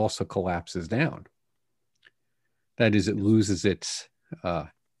available, it also collapses down. That is, it loses its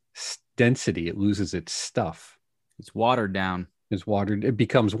density. It loses its stuff. It's watered down. It's watered. It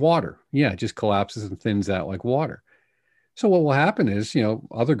becomes water. Yeah, it just collapses and thins out like water. So what will happen is, you know,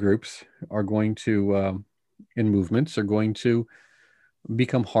 other groups are going to, in movements, are going to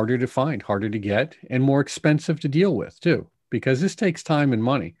become harder to find, harder to get, and more expensive to deal with too, because this takes time and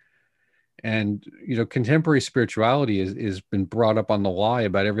money. And, you know, contemporary spirituality is been brought up on the lie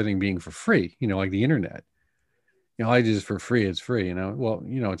about everything being for free, you know, like the internet. I do this for free. It's free, Well,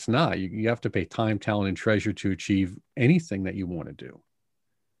 it's not. You have to pay time, talent, and treasure to achieve anything that you want to do.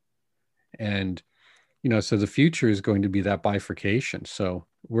 And, so the future is going to be that bifurcation. So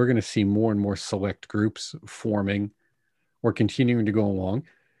we're going to see more and more select groups forming or continuing to go along.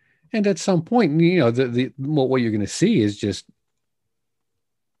 And at some point, what you're going to see is just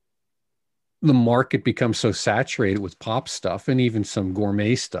the market becomes so saturated with pop stuff and even some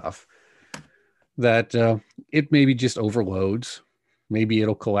gourmet stuff that it maybe just overloads. Maybe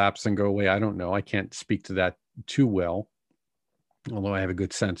it'll collapse and go away. I don't know. I can't speak to that too well, although I have a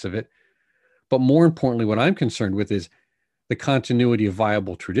good sense of it. But more importantly, what I'm concerned with is the continuity of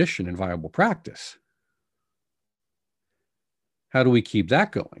viable tradition and viable practice. How do we keep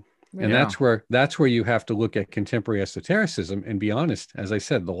that going? Yeah. And that's where you have to look at contemporary esotericism and be honest. As I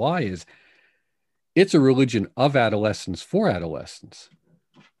said, the lie is it's a religion of adolescence for adolescents.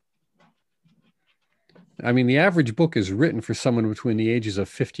 I mean, the average book is written for someone between the ages of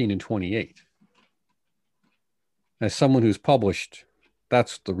 15 and 28. As someone who's published,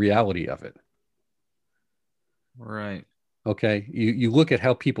 that's the reality of it. Right. Okay. You look at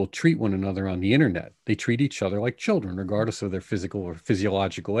how people treat one another on the internet. They treat each other like children, regardless of their physical or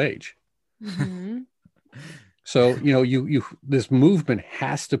physiological age. Mm-hmm. So, this movement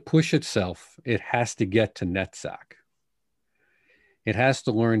has to push itself. It has to get to NETSAC. It has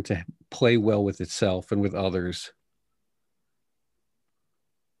to learn to play well with itself and with others,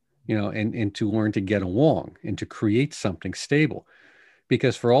 and to learn to get along and to create something stable.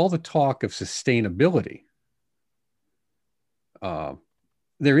 Because for all the talk of sustainability,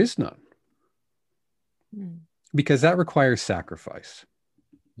 there is none. Because that requires sacrifice.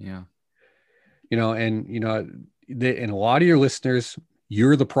 Yeah. And a lot of your listeners,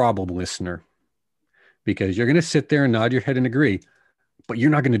 you're the problem listener, because you're going to sit there and nod your head and agree, but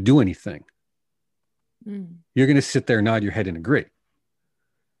you're not going to do anything. You're going to sit there and nod your head and agree.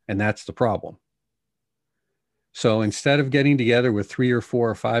 And that's the problem. So instead of getting together with 3 or 4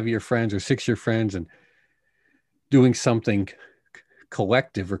 or 5 of your friends or 6 of your friends and doing something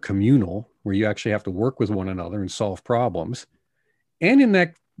collective or communal, where you actually have to work with one another and solve problems, and in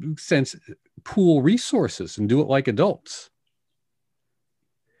that sense, pool resources and do it like adults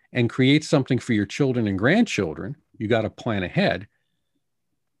and create something for your children and grandchildren, you got to plan ahead.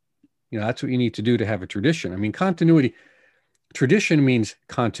 That's what you need to do to have a tradition. I mean, tradition means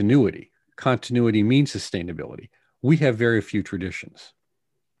continuity. Continuity means sustainability. We have very few traditions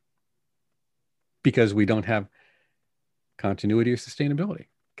because we don't have continuity or sustainability,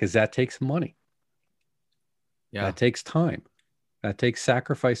 because that takes money. Yeah. That takes time. That takes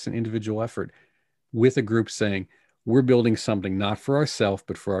sacrifice and individual effort with a group saying, we're building something not for ourselves,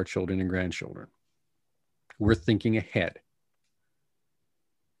 but for our children and grandchildren. We're thinking ahead.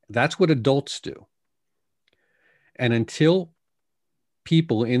 That's what adults do. And until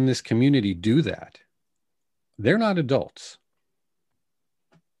people in this community do that, they're not adults.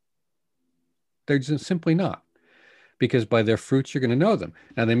 They're just simply not. Because by their fruits, you're going to know them.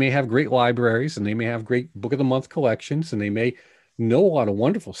 Now, they may have great libraries and they may have great book of the month collections and they may know a lot of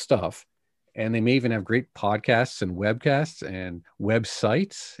wonderful stuff. And they may even have great podcasts and webcasts and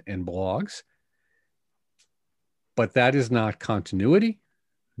websites and blogs. But that is not continuity,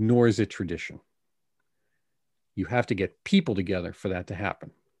 nor is it tradition. You have to get people together for that to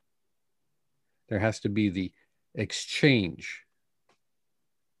happen. There has to be the exchange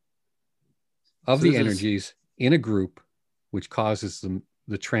of the energies in a group, which causes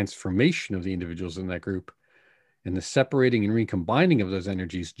the transformation of the individuals in that group and the separating and recombining of those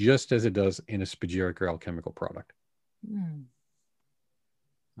energies, just as it does in a spagyric or alchemical product.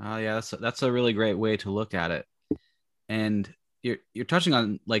 Yeah, that's a really great way to look at it. And you're touching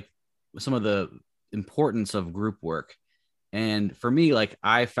on like some of the importance of group work. And for me, like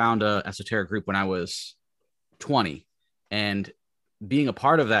I found a esoteric group when I was 20, and being a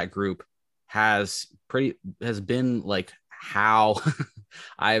part of that group has been like how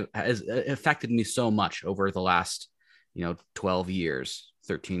has affected me so much over the last 12 years,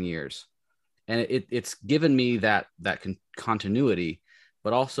 13 years. And it's given me that continuity,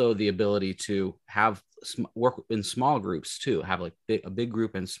 but also the ability to have work in small groups too, have like a big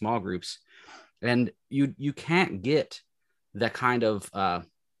group and small groups. And you can't get that kind of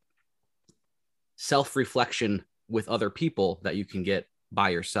self-reflection with other people that you can get by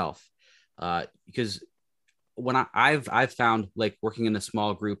yourself. Because when I've found, like, working in a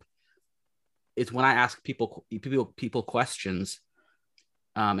small group, it's when I ask people questions,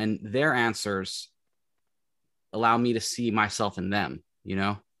 and their answers allow me to see myself in them,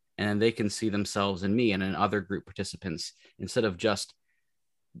 and they can see themselves in me and in other group participants, instead of just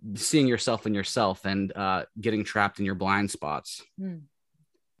seeing yourself in yourself and getting trapped in your blind spots. Mm.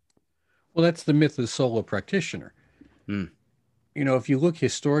 Well, that's the myth of the solo practitioner. Mm. You know, if you look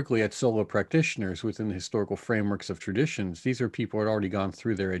historically at solo practitioners within the historical frameworks of traditions, these are people who had already gone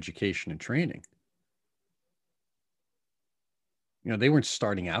through their education and training. You know, they weren't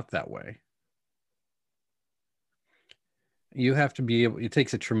starting out that way. You have to be able, it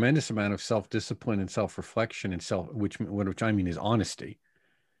takes a tremendous amount of self-discipline and self-reflection and which I mean is honesty,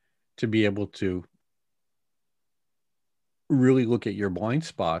 to be able to really look at your blind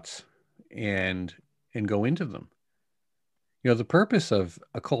spots and go into them. You know, the purpose of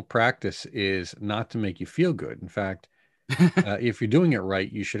occult practice is not to make you feel good. In fact, if you're doing it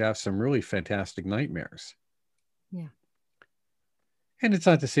right, you should have some really fantastic nightmares. Yeah. And it's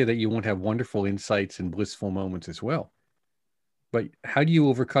not to say that you won't have wonderful insights and blissful moments as well. But how do you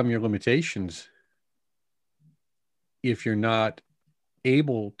overcome your limitations if you're not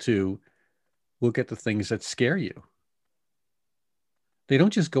able to look at the things that scare you? They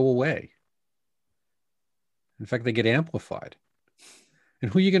don't just go away. In fact, they get amplified.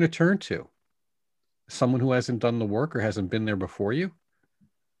 And who are you going to turn to? Someone who hasn't done the work or hasn't been there before you?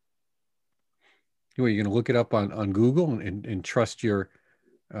 You're going to look it up on Google and trust your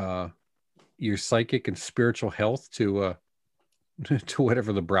psychic and spiritual health to to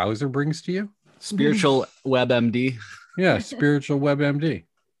whatever the browser brings to you? Spiritual WebMD. Yeah, spiritual WebMD.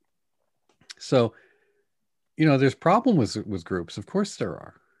 So, you know, there's problems with groups. Of course there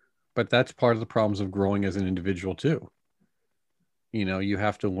are. But that's part of the problems of growing as an individual too. You know, you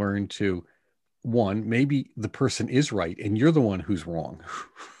have to learn to, one, maybe the person is right and you're the one who's wrong.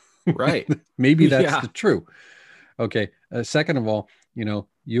 Right. Maybe that's the true. Okay. Second of all, you know,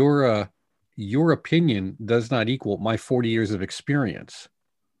 your opinion does not equal my 40 years of experience.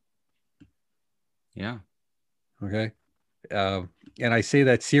 Yeah. Okay. And I say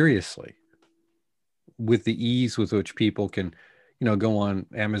that seriously, with the ease with which people can, you know, go on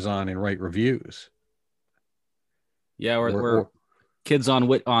Amazon and write reviews. Yeah, or kids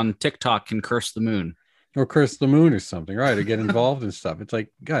on TikTok can curse the moon. Or curse the moon or something, right? Or get involved in stuff. It's like,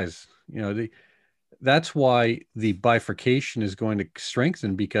 guys, you know, that's why the bifurcation is going to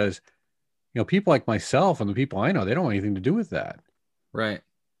strengthen, because, you know, people like myself and the people I know, they don't want anything to do with that. Right.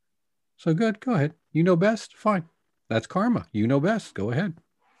 So good, go ahead. You know best, fine. That's karma. You know best, go ahead.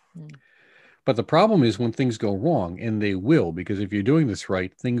 Mm. But the problem is when things go wrong, and they will, because if you're doing this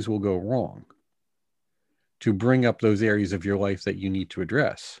right, things will go wrong, to bring up those areas of your life that you need to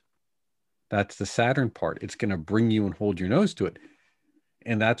address. That's the Saturn part. It's going to bring you and hold your nose to it.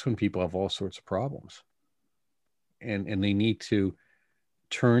 And that's when people have all sorts of problems. And they need to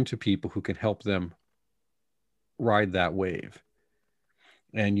turn to people who can help them ride that wave.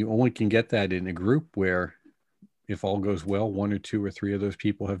 And you only can get that in a group where, if all goes well, 1 or 2 or 3 of those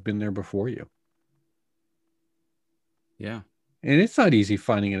people have been there before you. Yeah. And it's not easy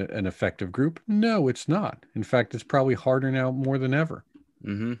finding an effective group. No, it's not. In fact, it's probably harder now more than ever.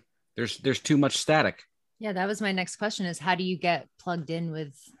 Mm-hmm. There's too much static. Yeah, that was my next question, is how do you get plugged in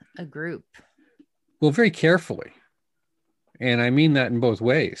with a group? Well, very carefully. And I mean that in both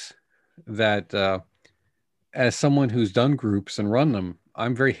ways. That as someone who's done groups and run them,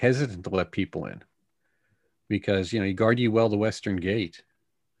 I'm very hesitant to let people in. Because, you know, you guard ye well the Western Gate.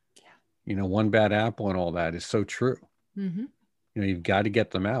 Yeah. You know, one bad apple and all that is so true. Mm-hmm. You know, you've got to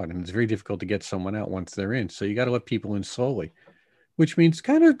get them out. And it's very difficult to get someone out once they're in. So you got to let people in slowly. Which means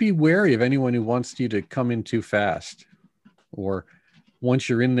kind of be wary of anyone who wants you to come in too fast, or once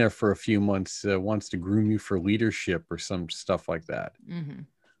you're in there for a few months, wants to groom you for leadership or some stuff like that.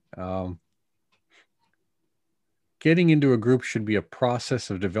 Mm-hmm. Getting into a group should be a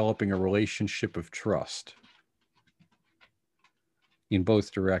process of developing a relationship of trust in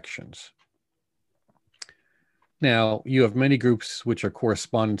both directions. Now, you have many groups which are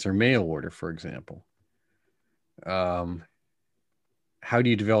correspondence or mail order, for example. How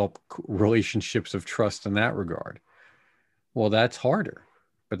do you develop relationships of trust in that regard? Well, that's harder,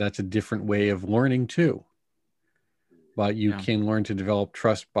 but that's a different way of learning too. But you can learn to develop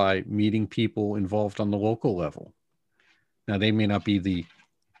trust by meeting people involved on the local level. Now, they may not be the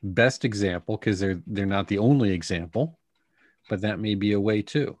best example because they're not the only example, but that may be a way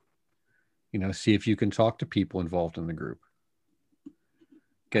too. You know, see if you can talk to people involved in the group.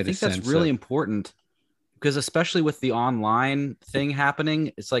 I think that's really important. Because especially with the online thing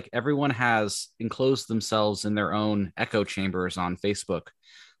happening, it's like everyone has enclosed themselves in their own echo chambers on Facebook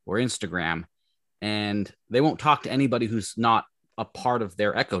or Instagram, and they won't talk to anybody who's not a part of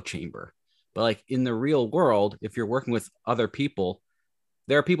their echo chamber. But like in the real world, if you're working with other people,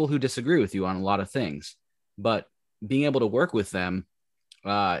 there are people who disagree with you on a lot of things, but being able to work with them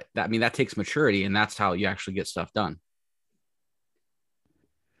that takes maturity, and that's how you actually get stuff done.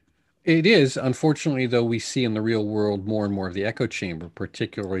 It is. Unfortunately, though, we see in the real world more and more of the echo chamber,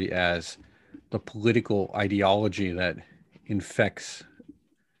 particularly as the political ideology that infects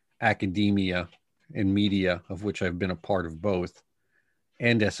academia and media, of which I've been a part of both,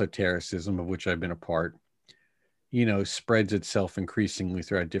 and esotericism, of which I've been a part, spreads itself increasingly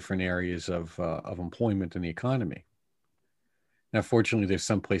throughout different areas of employment in the economy. Now, fortunately, there's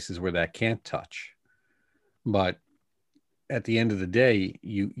some places where that can't touch, but at the end of the day,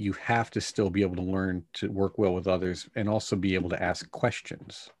 you have to still be able to learn to work well with others and also be able to ask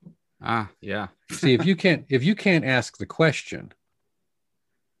questions. Yeah. See, if you can't ask the question,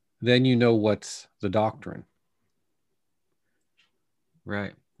 then you know what's the doctrine.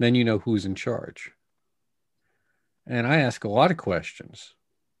 Right. Then you know who's in charge. And I ask a lot of questions,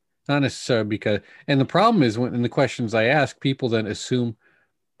 not necessarily because, and the problem is when in the questions I ask, people then assume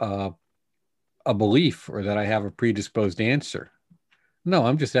a belief or that I have a predisposed answer. No,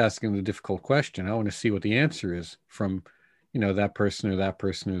 I'm just asking the difficult question. I want to see what the answer is from, that person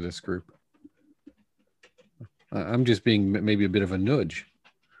or this group. I'm just being maybe a bit of a nudge,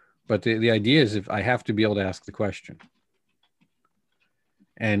 but the idea is if I have to be able to ask the question.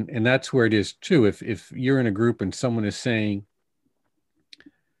 And that's where it is too. If you're in a group and someone is saying,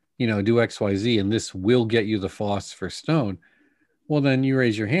 do X, Y, Z, and this will get you the philosopher's stone, well, then you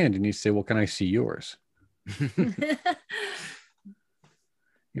raise your hand and you say, well, can I see yours?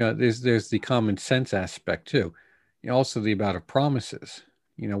 There's the common sense aspect too. Also the amount of promises.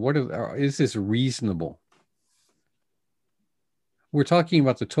 Is this reasonable? We're talking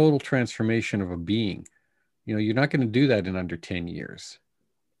about the total transformation of a being. You're not going to do that in under 10 years.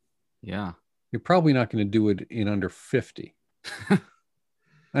 Yeah. You're probably not going to do it in under 50.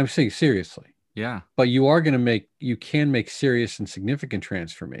 I'm saying seriously. Yeah. But you can make serious and significant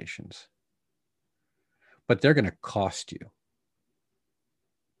transformations. But they're going to cost you.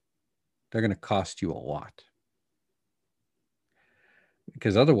 They're going to cost you a lot.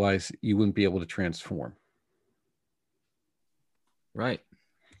 Because otherwise you wouldn't be able to transform. Right.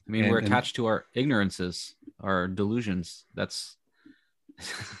 I mean, we're attached to our ignorances, our delusions. That's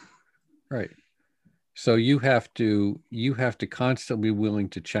right. So you have to constantly be willing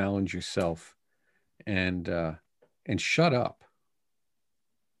to challenge yourself and shut up,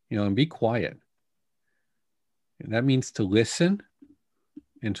 and be quiet. And that means to listen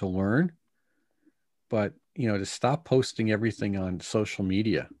and to learn, but, to stop posting everything on social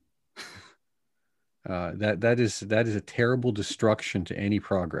media. That is a terrible destruction to any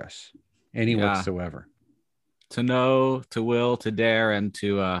progress, whatsoever. To know, to will, to dare, and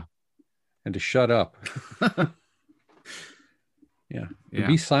to shut up. Yeah. To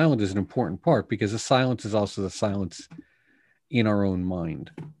be silent is an important part because the silence is also the silence in our own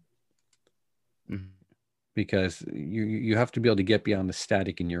mind. Mm-hmm. Because you have to be able to get beyond the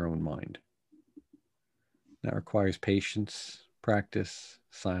static in your own mind. That requires patience, practice,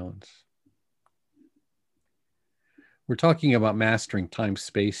 silence. We're talking about mastering time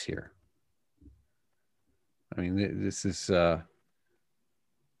space here. I mean, this is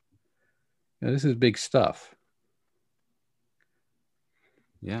big stuff.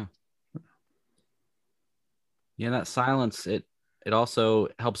 Yeah. Yeah, that silence, it also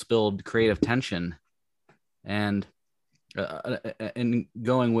helps build creative tension. And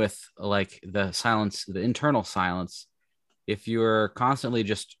going with like the silence, the internal silence, if you're constantly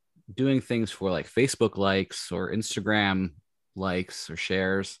just doing things for like Facebook likes or Instagram likes or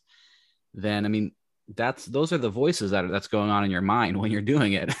shares, then I mean those are the voices that's going on in your mind when you're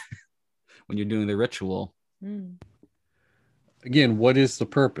doing it, when you're doing the ritual. Again, what is the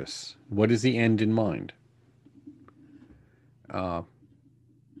purpose? What is the end in mind? I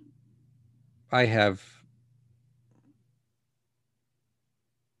have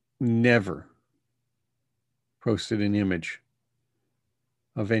never posted an image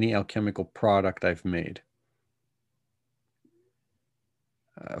of any alchemical product I've made.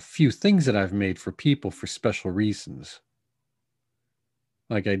 A few things that I've made for people for special reasons.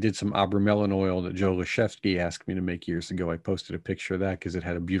 Like I did some Abramelin oil that Joe Lashevsky asked me to make years ago. I posted a picture of that because it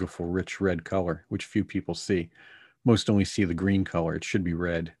had a beautiful, rich red color, which few people see. Most only see the green color. It should be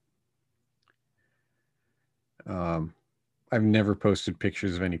red. I've never posted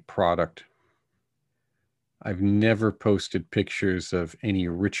pictures of any product. I've never posted pictures of any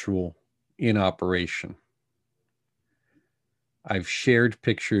ritual in operation. I've shared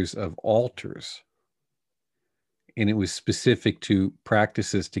pictures of altars, and it was specific to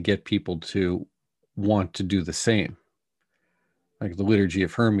practices to get people to want to do the same. like the Liturgy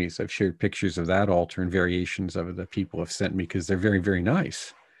of Hermes. I've shared pictures of that altar and variations of it that people have sent me because they're very, very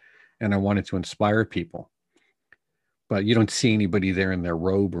nice. And I wanted to inspire people. But you don't see anybody there in their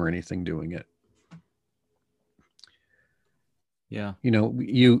robe or anything doing it. Yeah.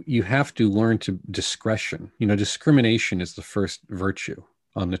 You have to learn to discretion. Discrimination is the first virtue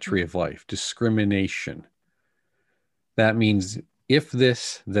on the tree of life. Discrimination. That means if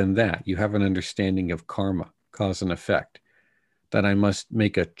this, then that. You have an understanding of karma, cause and effect, that I must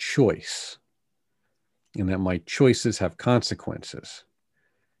make a choice and that my choices have consequences.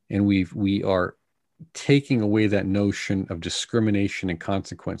 And we are taking away that notion of discrimination and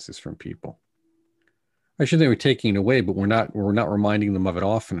consequences from people. I shouldn't say we're taking it away, but we're not reminding them of it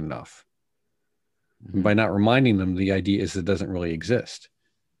often enough. Mm-hmm. And by not reminding them, the idea is it doesn't really exist.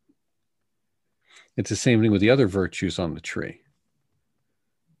 It's the same thing with the other virtues on the tree.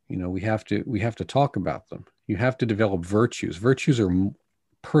 We have to talk about them. You have to develop virtues. Virtues are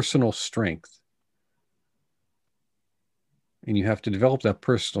personal strength. And you have to develop that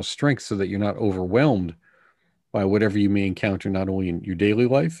personal strength so that you're not overwhelmed by whatever you may encounter, not only in your daily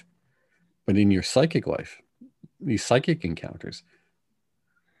life, but in your psychic life, these psychic encounters.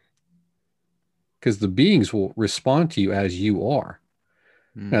 Because the beings will respond to you as you are.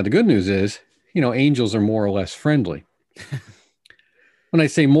 Now, the good news is, angels are more or less friendly. When I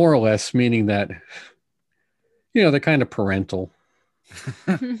say more or less, meaning that, they're kind of parental.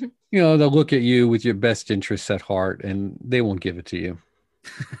 They'll look at you with your best interests at heart and they won't give it to you.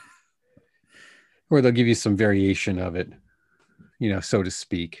 Or they'll give you some variation of it, so to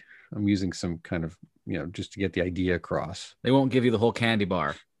speak. I'm using some kind of, just to get the idea across. They won't give you the whole candy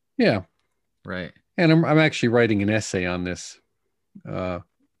bar. Yeah. Right. And I'm actually writing an essay on this,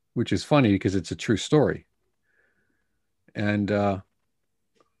 which is funny because it's a true story. And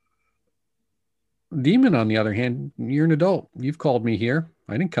Demon, on the other hand, you're an adult. You've called me here.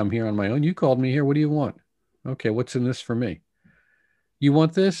 I didn't come here on my own. You called me here. What do you want? Okay, what's in this for me? You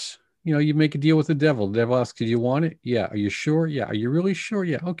want this? You make a deal with the devil. The devil asks, do you want it? Yeah. Are you sure? Yeah. Are you really sure?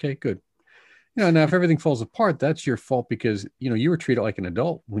 Yeah. Okay, good. Now if everything falls apart, that's your fault because, you were treated like an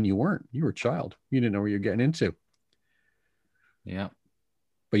adult when you weren't. You were a child. You didn't know what you're getting into. Yeah.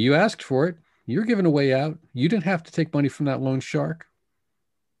 But you asked for it. You're given a way out. You didn't have to take money from that loan shark.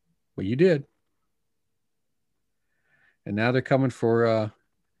 But you did. And now they're coming for,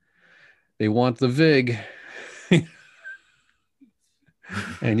 they want the VIG.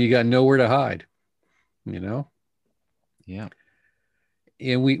 And you got nowhere to hide, Yeah.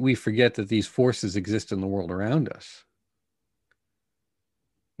 And we forget that these forces exist in the world around us.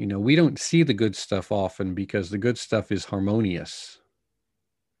 We don't see the good stuff often because the good stuff is harmonious.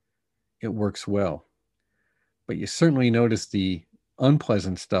 It works well. But you certainly notice the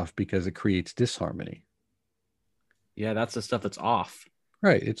unpleasant stuff because it creates disharmony. Yeah, that's the stuff that's off.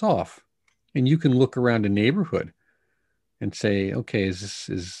 Right, it's off. And you can look around a neighborhood and say, okay,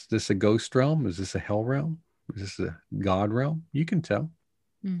 is this a ghost realm? Is this a hell realm? Is this a God realm? You can tell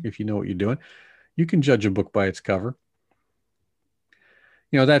if you know what you're doing. You can judge a book by its cover.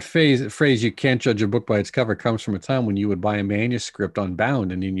 That phrase, you can't judge a book by its cover, comes from a time when you would buy a manuscript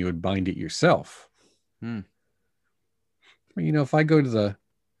unbound and then you would bind it yourself. If I go to the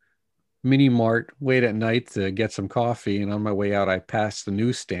mini mart late at night to get some coffee and on my way out, I pass the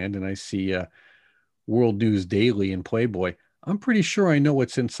newsstand and I see World News Daily and Playboy, I'm pretty sure I know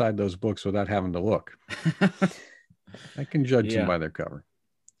what's inside those books without having to look. I can judge them by their cover.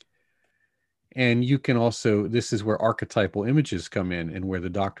 And you can also, this is where archetypal images come in and where the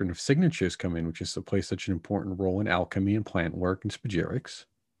doctrine of signatures come in, which is to play such an important role in alchemy and plant work and spagyrics.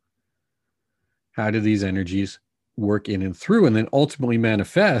 How do these energies work in and through and then ultimately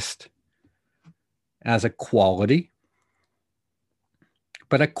manifest as a quality,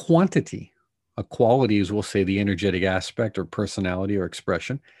 but a quantity? A quality is, we'll say, the energetic aspect or personality or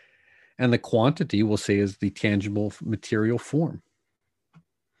expression. And the quantity, we'll say, is the tangible material form.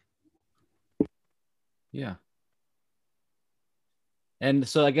 Yeah. And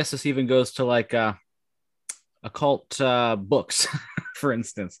so I guess this even goes to like occult books, for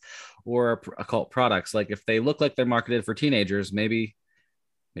instance, or occult products. Like if they look like they're marketed for teenagers, maybe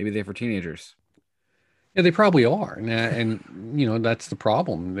they're for teenagers. Yeah, they probably are. And that's the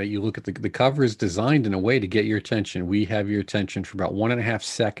problem, that you look at the cover is designed in a way to get your attention. We have your attention for about 1.5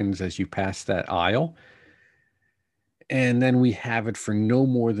 seconds as you pass that aisle. And then we have it for no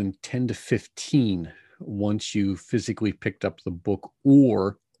more than 10 to 15 once you physically picked up the book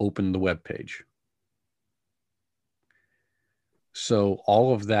or opened the web page. So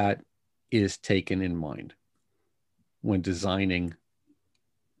all of that is taken in mind when designing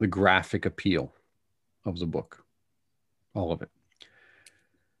the graphic appeal of the book, all of it.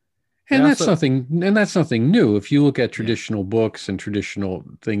 And Yeah, that's nothing new. If you look at Yeah. traditional books and traditional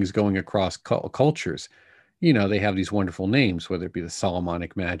things going across cultures, you know, they have these wonderful names, whether it be the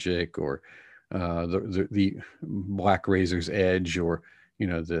Solomonic magic or the Black Razor's Edge, or, you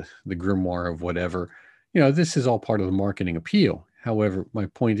know, the grimoire of whatever. You know, this is all part of the marketing appeal. However, my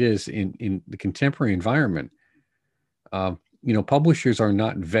point is, in the contemporary environment, you know, publishers are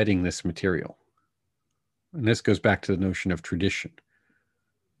not vetting this material. And this goes back to the notion of tradition.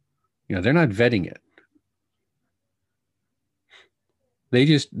 You know, they're not vetting it.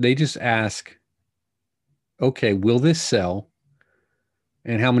 They just ask, okay, will this sell?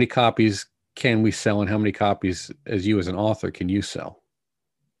 And how many copies can we sell? And how many copies, as you as an author, can you sell?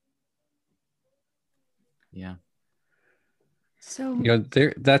 Yeah. So You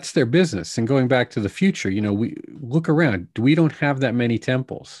know, that's their business. And going back to the future, you know, we look around. We don't have that many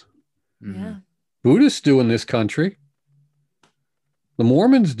temples. yeah. Buddhists do in this country. The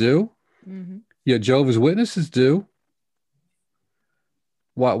Mormons do. Mm-hmm. Yeah, Jehovah's Witnesses do.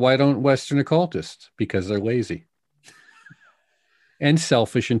 Why don't Western occultists? Because they're lazy and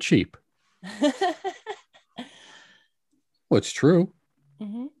selfish and cheap. Well, it's true.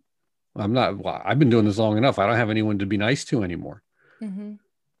 Mm-hmm. I've been doing this long enough. I don't have anyone to be nice to anymore. Mm-hmm.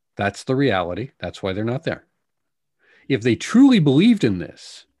 That's the reality. That's why they're not there. If they truly believed in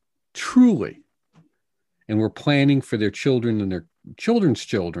this, truly, and were planning for their children and their children's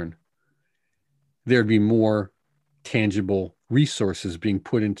children, there'd be more tangible resources being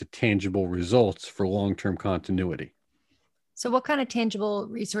put into tangible results for long-term continuity. So what kind of tangible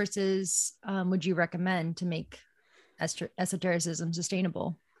resources would you recommend to make esotericism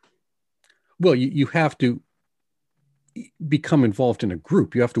sustainable? Well, you have to become involved in a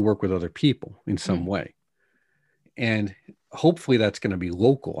group. You have to work with other people in some way. And hopefully that's going to be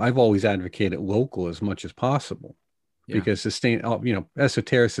local. I've always advocated local as much as possible, because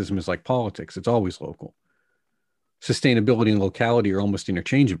esotericism is like politics. It's always local. Sustainability and locality are almost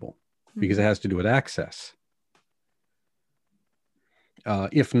interchangeable because it has to do with access.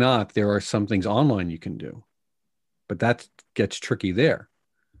 If not, there are some things online you can do, but that gets tricky there.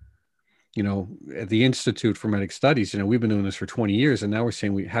 You know, at the Institute for Hermetic Studies, you know, we've been doing this for 20 years, and now we're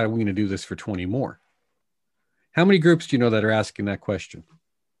saying, how are we going to do this for 20 more? How many groups do you know that are asking that question?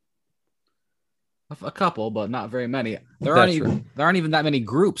 A couple, but not very many. There aren't even that many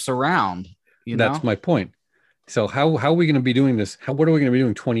groups around. That's my point. So how are we going to be doing this? What are we going to be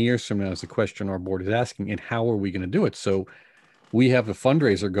doing 20 years from now is the question our board is asking, and how are we going to do it? So we have a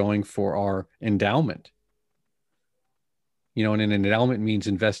fundraiser going for our endowment. You know, and an endowment means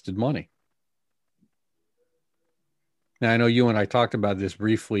invested money. Now, I know you and I talked about this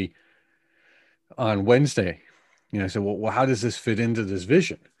briefly on Wednesday. You know, I said, well, how does this fit into this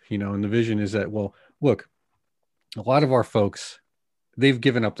vision? You know, and the vision is that, well, look, a lot of our folks, they've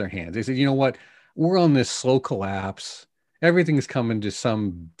given up their hands. They said, you know what? We're on this slow collapse. Everything's coming to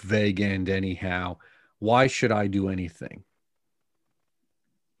some vague end anyhow. Why should I do anything?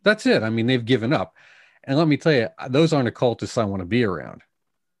 That's it. I mean, they've given up. And let me tell you, those aren't occultists I want to be around.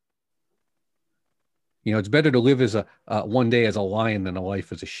 You know, it's better to live as one day as a lion than a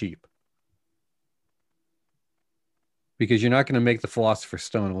life as a sheep. Because you're not going to make the Philosopher's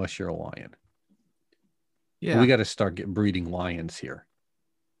Stone unless you're a lion. Yeah. We got to start breeding lions here.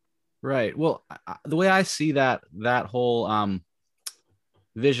 Right. Well, the way I see that whole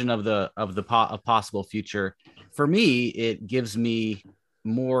vision of a possible future, for me, it gives me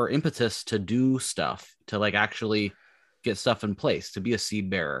more impetus to do stuff, to like actually get stuff in place, to be a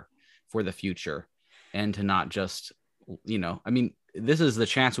seed bearer for the future, and to not just, you know, I mean, this is the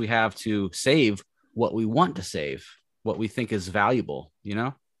chance we have to save what we want to save, what we think is valuable, you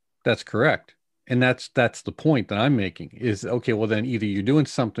know? That's correct. And that's the point that I'm making is, okay, well then either you're doing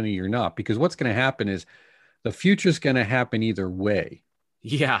something or you're not, because what's going to happen is the future's going to happen either way.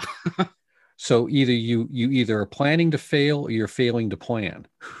 Yeah. So either you either are planning to fail or you're failing to plan.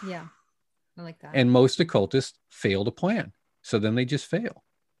 Yeah. I like that. And most occultists fail to plan. So then they just fail.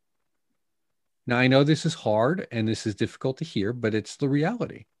 Now, I know this is hard and this is difficult to hear, but it's the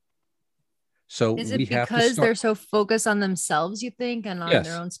reality. So is it we have to because start... they're so focused on themselves, you think, and on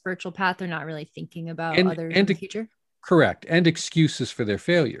their own spiritual path, they're not really thinking about others in the future? Correct. And excuses for their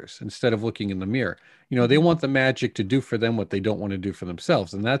failures instead of looking in the mirror. You know, they want the magic to do for them what they don't want to do for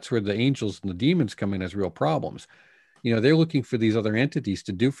themselves. And that's where the angels and the demons come in as real problems. You know, they're looking for these other entities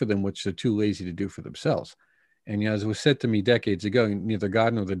to do for them, which they're too lazy to do for themselves. And, you know, as was said to me decades ago, neither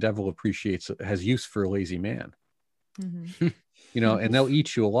God nor the devil has use for a lazy man. You know, and they'll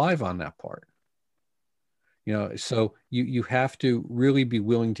eat you alive on that part. So you have to really be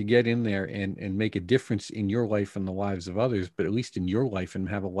willing to get in there and make a difference in your life and the lives of others, but at least in your life, and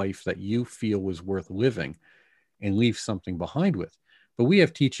have a life that you feel was worth living and leave something behind with. But we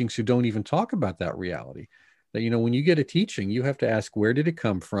have teachings who don't even talk about that reality. That, when you get a teaching, you have to ask, where did it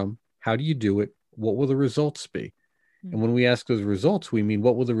come from? How do you do it? What will the results be? And when we ask those results, we mean,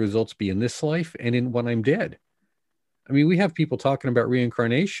 what will the results be in this life and in when I'm dead? I mean, we have people talking about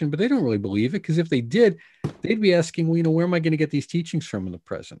reincarnation, but they don't really believe it, because if they did, they'd be asking, well, where am I going to get these teachings from in the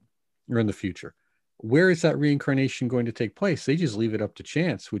present or in the future? Where is that reincarnation going to take place? They just leave it up to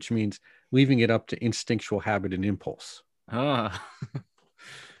chance, which means leaving it up to instinctual habit and impulse.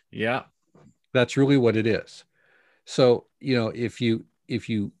 Yeah. That's really what it is. So, if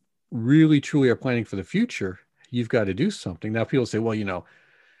you really truly are planning for the future, you've got to do something. Now, people say, well,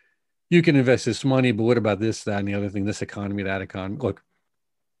 you can invest this money, but what about this, that, and the other thing, this economy, that economy? Look,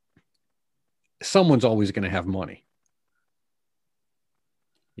 someone's always going to have money.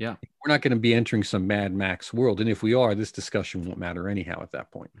 Yeah. We're not going to be entering some Mad Max world. And if we are, this discussion won't matter anyhow at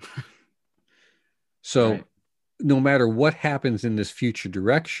that point. So right. No matter what happens in this future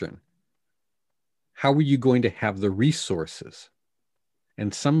direction, how are you going to have the resources?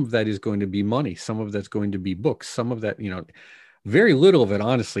 And some of that is going to be money. Some of that's going to be books. Some of that, very little of it,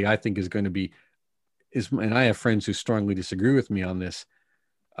 honestly, I think is going to be, and I have friends who strongly disagree with me on this,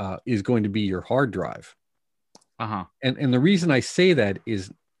 is going to be your hard drive. Uh-huh. And the reason I say that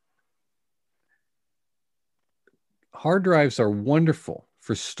is hard drives are wonderful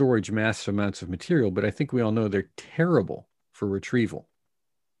for storage massive amounts of material, but I think we all know they're terrible for retrieval.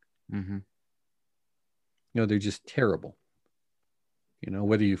 Mm-hmm. They're just terrible.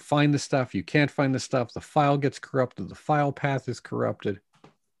 Whether you find the stuff, you can't find the stuff, the file gets corrupted, the file path is corrupted.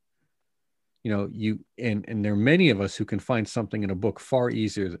 And there are many of us who can find something in a book far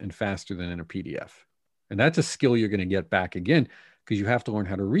easier and faster than in a PDF. And that's a skill you're going to get back again, because you have to learn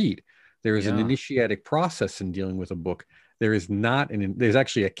how to read. There is an initiatic process in dealing with a book. There's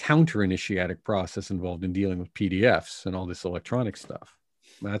actually a counter-initiatic process involved in dealing with PDFs and all this electronic stuff.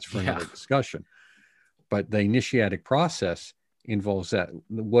 That's for another discussion. But the initiatic process involves that.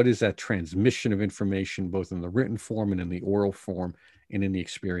 What is that transmission of information, both in the written form and in the oral form and in the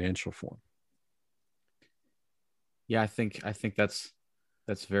experiential form? Yeah, I think that's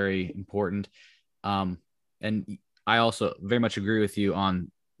very important. And I also very much agree with you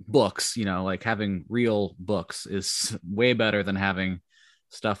on books. Like having real books is way better than having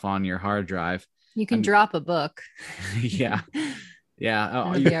stuff on your hard drive. You can drop a book. Yeah.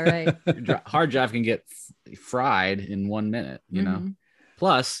 That'll be all right. Hard drive can get fried in 1 minute,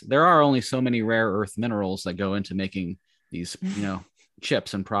 Plus, there are only so many rare earth minerals that go into making these,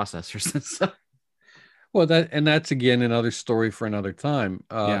 chips and processors and stuff. Well, that's again another story for another time.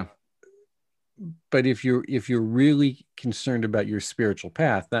 But if you're really concerned about your spiritual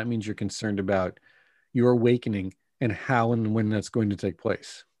path, that means you're concerned about your awakening and how and when that's going to take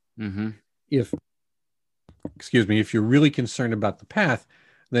place. Mm-hmm. If you're really concerned about the path,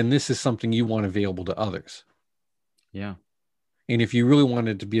 then this is something you want available to others. Yeah. And if you really want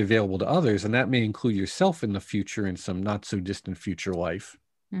it to be available to others, and that may include yourself in the future, in some not so distant future life,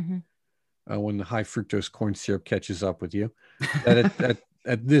 when the high fructose corn syrup catches up with you, that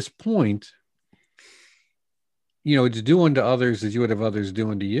at this point, it's do unto others as you would have others do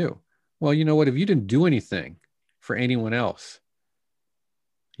unto you. Well, you know what? If you didn't do anything for anyone else,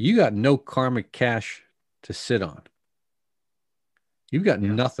 you got no karmic cash to sit on. You've got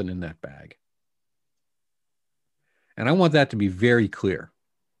nothing in that bag. And I want that to be very clear.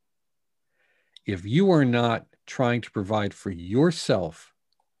 If you are not trying to provide for yourself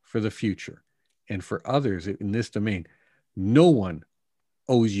for the future and for others in this domain, no one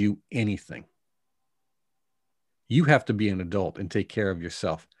owes you anything. You have to be an adult and take care of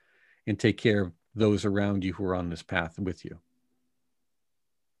yourself and take care of those around you who are on this path with you.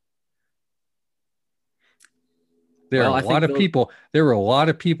 There were a lot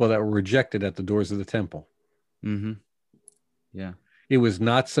of people that were rejected at the doors of the temple. Mm-hmm. Yeah. It was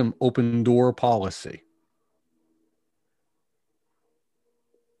not some open door policy.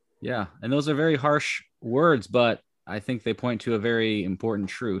 Yeah. And those are very harsh words, but I think they point to a very important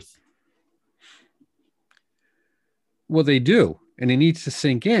truth. Well, they do. And it needs to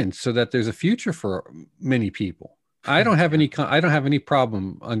sink in so that there's a future for many people. I don't have any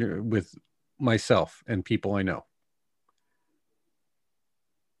problem with myself and people I know.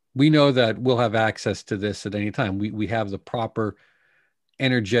 We know that we'll have access to this at any time. We have the proper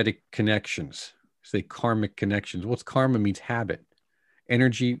energetic connections, say karmic connections. What's karma means habit. An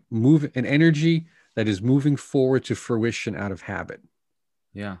energy that is moving forward to fruition out of habit.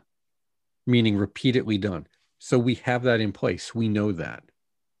 Yeah. meaning repeatedly done. So we have that in place. We know that.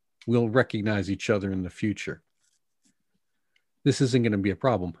 We'll recognize each other in the future. This isn't going to be a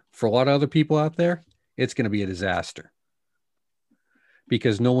problem. For a lot of other people out there, it's going to be a disaster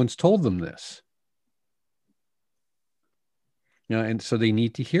because no one's told them this. You know, and so they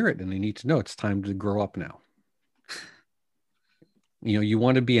need to hear it and they need to know it's time to grow up now. You know, you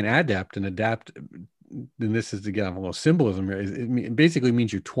want to be an adept, and adapt. And this is, again, a little symbolism here. It basically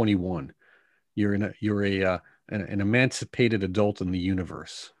means you're 21. You're an emancipated adult in the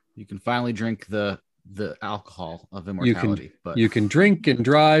universe. You can finally drink the alcohol of immortality. You can drink and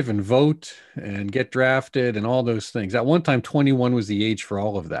drive and vote and get drafted and all those things. At one time, 21 was the age for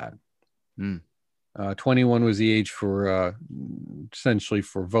all of that. 21 was the age for essentially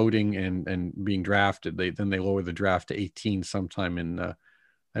for voting and being drafted. Then they lowered the draft to 18 sometime in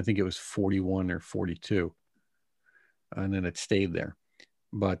I think it was 41 or 42, and then it stayed there.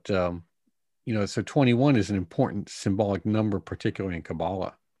 But you know, so 21 is an important symbolic number, particularly in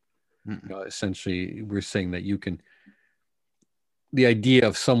Kabbalah. Essentially, we're saying that you can. The idea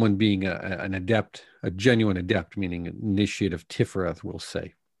of someone being an adept, a genuine adept, meaning initiate of Tifereth, we'll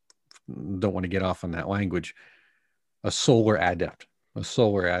say. Don't want to get off on that language. A solar adept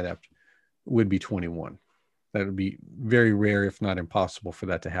would be 21. That would be very rare, if not impossible, for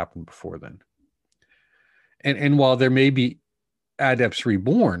that to happen before then. And while there may be adepts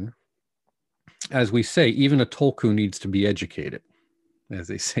reborn, as we say, even a Tulku needs to be educated, as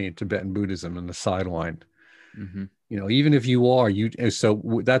they say in Tibetan Buddhism in the sideline. You know, even if you are,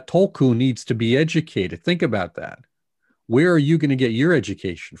 so that Tulku needs to be educated. Think about that. Where are you going to get your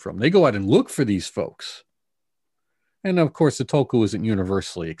education from? They go out and look for these folks. And of course, the Tulku isn't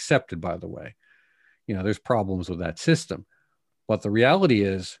universally accepted, by the way. You know, there's problems with that system. But the reality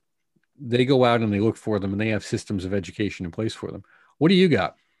is they go out and they look for them, and they have systems of education in place for them. What do you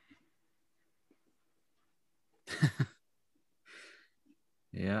got?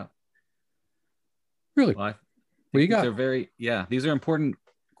 Yeah. Really? Well, what do you got? These are important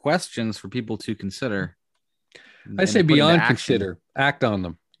questions for people to consider. I say beyond consider, act on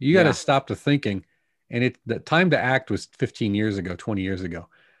them. You got to stop the thinking. And the time to act was 15 years ago, 20 years ago.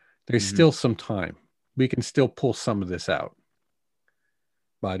 There's still some time. We can still pull some of this out.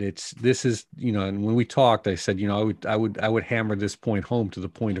 But this is, you know, and when we talked, I said, you know, I would hammer this point home to the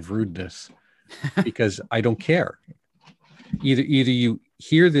point of rudeness because I don't care. Either you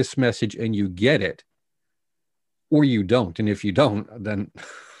hear this message and you get it, or you don't. And if you don't, then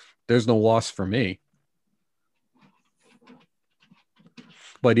there's no loss for me.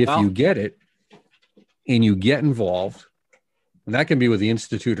 But if you get it and you get involved, and that can be with the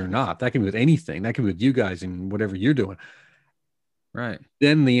Institute or not, that can be with anything, that can be with you guys and whatever you're doing. Right.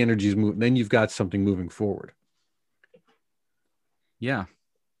 Then the energy's moving. Then you've got something moving forward. Yeah.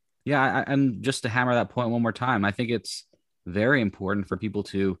 Yeah. And just to hammer that point one more time, I think it's very important for people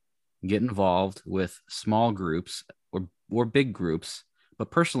to get involved with small groups or big groups, but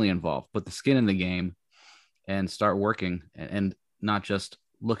personally involved, put the skin in the game and start working, and not just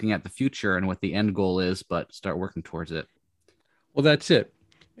looking at the future and what the end goal is, but start working towards it. Well, that's it.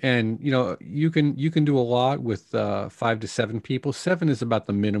 And, you know, you can do a lot with 5 to 7 people. 7 is about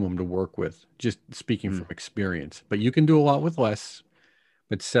the minimum to work with, just speaking from experience. But you can do a lot with less,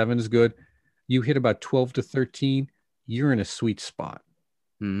 but 7 is good. You hit about 12 to 13, you're in a sweet spot.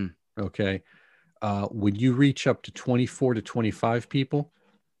 Okay. When you reach up to 24 to 25 people,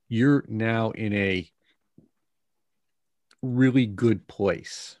 you're now in a really good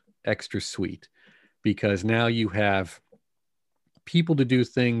place, extra sweet, because now you have people to do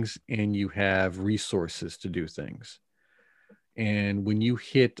things and you have resources to do things. And when you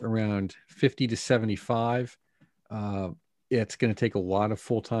hit around 50 to 75, it's going to take a lot of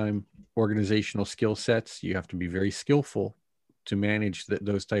full-time organizational skill sets. You have to be very skillful to manage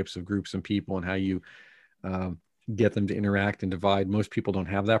those types of groups and people, and how you get them to interact and divide. Most people don't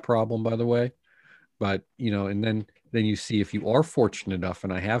have that problem, by the way. But, you know, and then you see, if you are fortunate enough,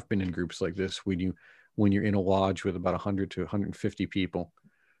 and I have been in groups like this, when you're in a lodge with about 100 to 150 people,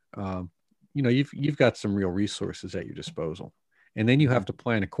 you know, you've got some real resources at your disposal. And then you have to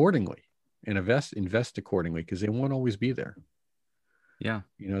plan accordingly and invest accordingly, because they won't always be there. Yeah.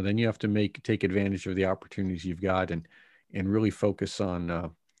 You know, then you have to take advantage of the opportunities you've got, and really focus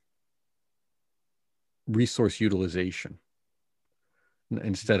on resource utilization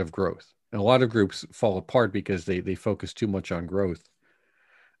instead of growth. And a lot of groups fall apart because they focus too much on growth.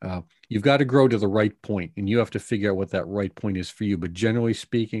 You've got to grow to the right point, and you have to figure out what that right point is for you. But generally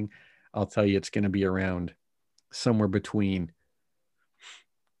speaking, I'll tell you, it's going to be around somewhere between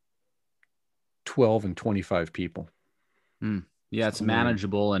 12 and 25 people. Yeah, it's somewhere.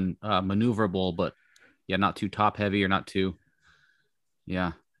 manageable and maneuverable, but yeah, not too top heavy or not too,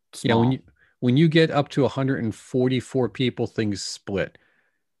 yeah, Yeah, small. when you get up to 144 people, things split.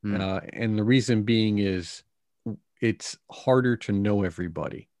 Hmm. And the reason being is it's harder to know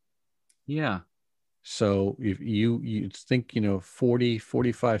everybody. Yeah. So if you think, 40,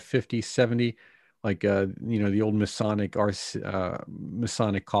 45, 50, 70, like the old Masonic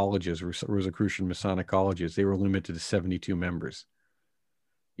colleges, Rosicrucian Masonic colleges, they were limited to 72 members.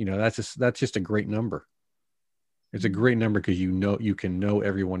 That's just a great number. It's a great number because you can know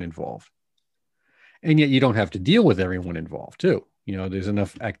everyone involved. And yet you don't have to deal with everyone involved too. There's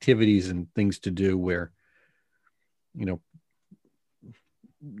enough activities and things to do where, you know,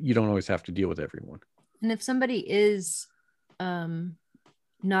 you don't always have to deal with everyone. And if somebody is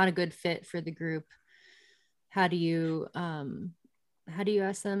not a good fit for the group, how do you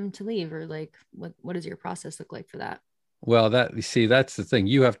ask them to leave, or like what does your process look like for that? Well, that's the thing.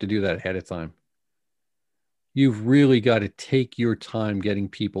 You have to do that ahead of time. You've really got to take your time getting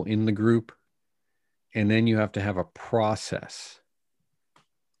people in the group, and then you have to have a process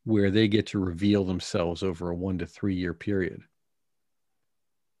where they get to reveal themselves over a 1 to 3 year period,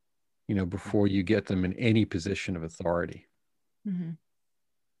 before you get them in any position of authority. Mm-hmm.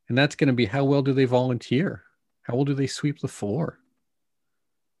 And that's going to be, how well do they volunteer? How well do they sweep the floor?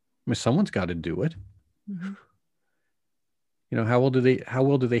 I mean, someone's got to do it. Mm-hmm. How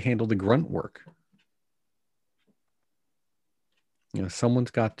well do they handle the grunt work?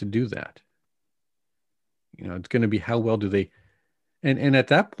 Someone's got to do that. It's going to be, how well do they, and at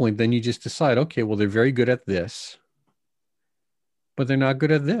that point, then you just decide, okay, well, they're very good at this, but they're not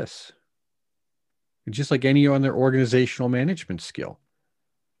good at this. It's just like any other organizational management skill.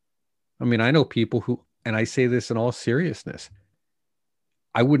 I mean, I know people who, and I say this in all seriousness,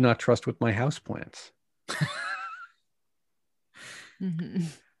 I would not trust with my houseplants. Mm-hmm.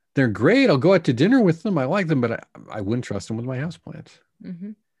 They're great. I'll go out to dinner with them. I like them, but I wouldn't trust them with my houseplants.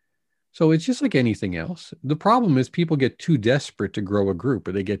 Mm-hmm. So it's just like anything else. The problem is people get too desperate to grow a group,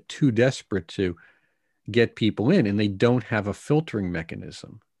 or they get too desperate to get people in, and they don't have a filtering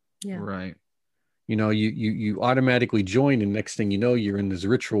mechanism. Yeah. Right. You automatically join, and next thing you know, you're in this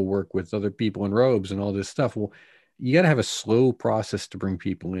ritual work with other people in robes and all this stuff. Well, you got to have a slow process to bring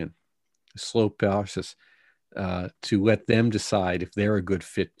people in, a slow process to let them decide if they're a good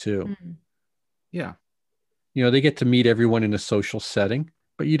fit too. Mm-hmm. Yeah. They get to meet everyone in a social setting,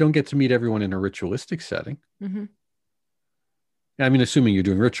 but you don't get to meet everyone in a ritualistic setting. Mm-hmm. I mean, assuming you're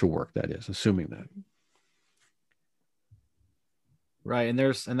doing ritual work, that is, assuming that. Right.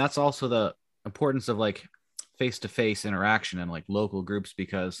 And that's also the importance of like face-to-face interaction and like local groups,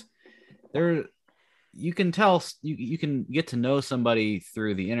 because there you can tell you can get to know somebody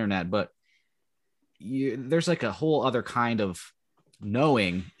through the internet, but there's like a whole other kind of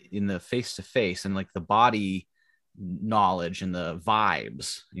knowing in the face-to-face, and like the body knowledge and the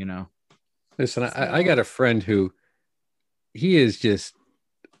vibes. Listen, I got a friend who, he is just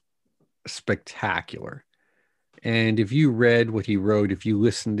spectacular. And if you read what he wrote, if you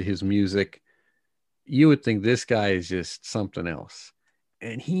listened to his music, you would think this guy is just something else.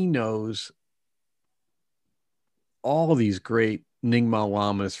 And he knows all these great Nyingma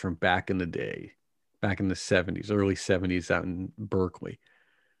lamas from back in the day, back in the 70s, early 70s out in Berkeley.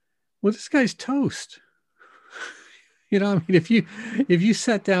 Well, this guy's toast. I mean, if you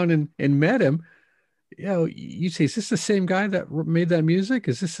sat down and met him, you'd say, is this the same guy that made that music?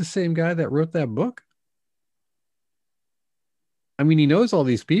 Is this the same guy that wrote that book? I mean, he knows all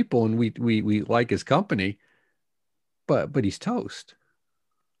these people, and we like his company, but he's toast.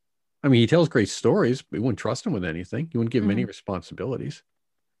 I mean, he tells great stories, but you wouldn't trust him with anything. You wouldn't give him any responsibilities.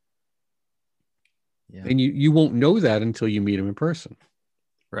 Yeah. And you won't know that until you meet him in person.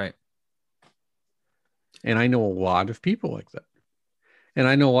 Right. And I know a lot of people like that. And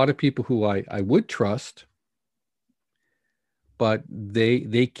I know a lot of people who I would trust, but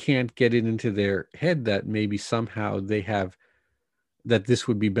they can't get it into their head that maybe somehow they have, that this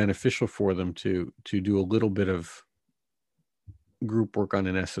would be beneficial for them to do a little bit of group work on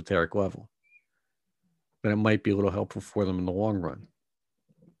an esoteric level. That it might be a little helpful for them in the long run.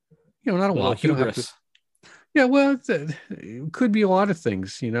 Not a lot. Hubris. Yeah, well, it could be a lot of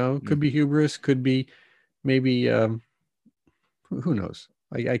things. Could be hubris, could be maybe who knows?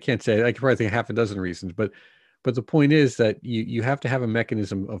 I can't say. I could probably think half a dozen reasons, but the point is that you have to have a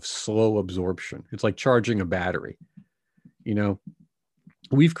mechanism of slow absorption. It's like charging a battery.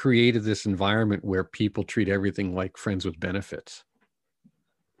 We've created this environment where people treat everything like friends with benefits.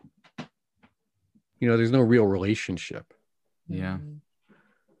 There's no real relationship. Yeah.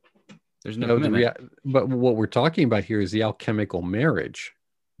 There's You no know, commitment. but what we're talking about here is the alchemical marriage.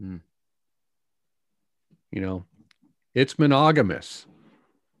 Mm. You know, it's monogamous.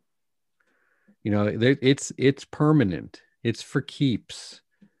 You know, it's permanent. It's for keeps.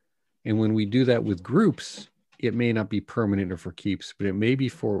 And when we do that with groups, it may not be permanent or for keeps, but it may be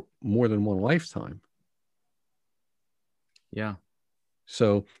for more than one lifetime. Yeah.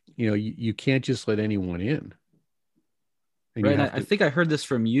 So, you know, you can't just let anyone in. And Right. you And have I to, think I heard this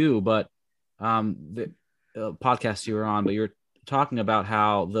from you, but the podcast you were on, but you were talking about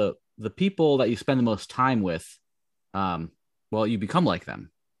how the people that you spend the most time with, um, well, you become like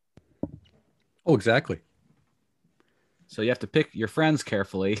them. oh, exactly. So you have to pick your friends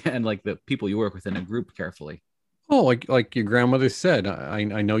carefully and like the people you work with in a group carefully. Oh, like your grandmother said, I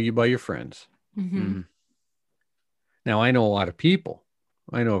know you by your friends. Mm-hmm. Mm-hmm. Now I know a lot of people.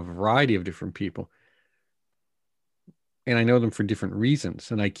 I know a variety of different people. And I know them for different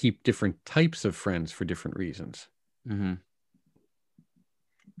reasons. And I keep different types of friends for different reasons. Mm-hmm.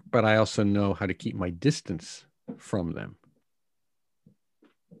 But I also know how to keep my distance from them.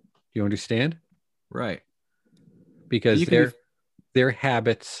 You understand? Right. But Because you can be their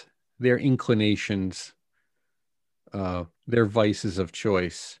habits, their inclinations, their vices of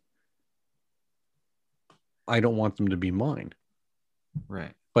choice, I don't want them to be mine.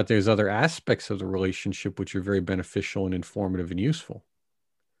 right. But there's other aspects of the relationship which are very beneficial and informative and useful.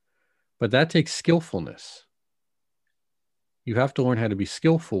 But that takes skillfulness. You have to learn how to be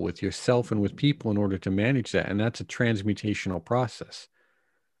skillful with yourself and with people in order to manage that. And that's a transmutational process.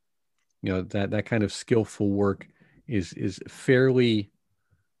 You know, that kind of skillful work is fairly,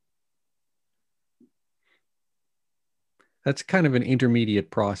 that's kind of an intermediate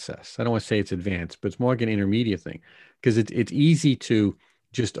process. I don't want to say it's advanced, but it's more like an intermediate thing because it's easy to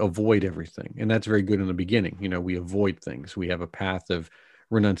just avoid everything. And that's very good in the beginning. You know, we avoid things. We have a path of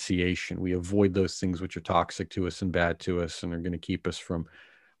renunciation. We avoid those things which are toxic to us and bad to us and are going to keep us from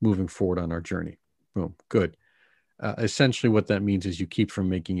moving forward on our journey. Boom, good. Essentially, what that means is you keep from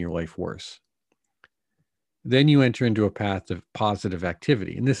making your life worse. Then you enter into a path of positive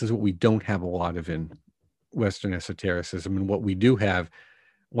activity. And this is what we don't have a lot of in Western esotericism. And what we do have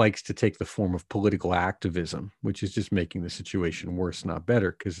likes to take the form of political activism, which is just making the situation worse, not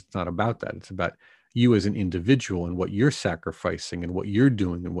better, because it's not about that. It's about you as an individual and what you're sacrificing and what you're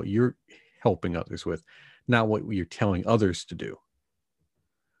doing and what you're helping others with, not what you're telling others to do.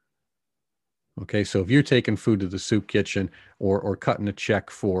 Okay, so if you're taking food to the soup kitchen or cutting a check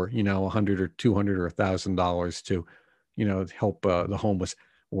for, you know, 100 or 200 or $1,000 to, you know, help the homeless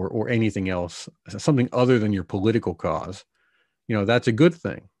or anything else, something other than your political cause, you know, that's a good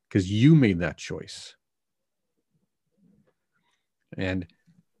thing because you made that choice. And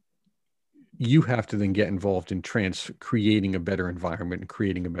you have to then get involved in creating a better environment and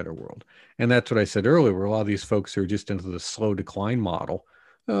creating a better world. And that's what I said earlier, where a lot of these folks are just into the slow decline model.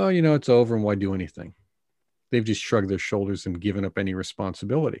 Oh, you know, it's over and why do anything? They've just shrugged their shoulders and given up any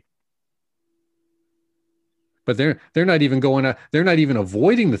responsibility. But they're not even they're not even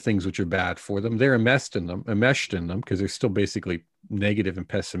avoiding the things which are bad for them. They're enmeshed in them because they're still basically negative and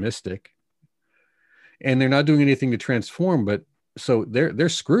pessimistic. And they're not doing anything to transform, but so they're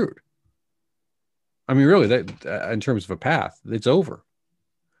screwed. I mean, really, that in terms of a path, it's over.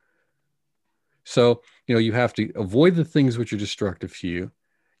 So, you know, you have to avoid the things which are destructive to you.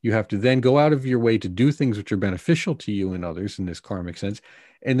 You have to then go out of your way to do things which are beneficial to you and others in this karmic sense.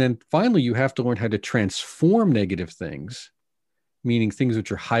 And then finally, you have to learn how to transform negative things, meaning things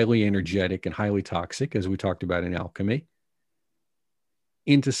which are highly energetic and highly toxic, as we talked about in alchemy,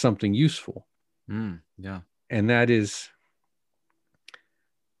 into something useful. Yeah. And that is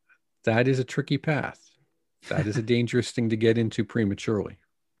a tricky path. That is a dangerous thing to get into prematurely,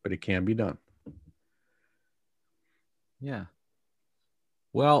 but it can be done. Yeah.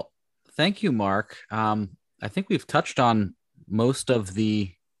 Well, thank you, Mark. I think we've touched on most of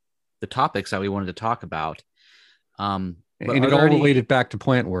the topics that we wanted to talk about. But And are it there all any? related back to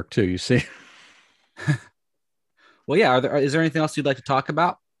plant work too, you see. Well, yeah. Is there anything else you'd like to talk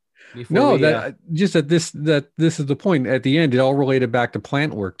about before No, we? that just that this is the point. At the end, it all related back to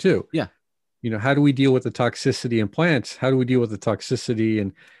plant work too. Yeah. You know, how do we deal with the toxicity in plants? How do we deal with the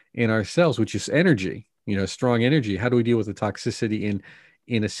toxicity in ourselves, which is energy, you know, strong energy? How do we deal with the toxicity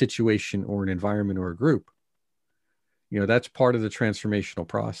in a situation or an environment or a group? You know, that's part of the transformational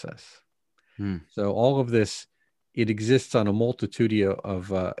process. Hmm. So all of this, it exists on a multitude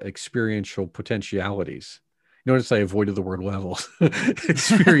of experiential potentialities. Notice I avoided the word levels,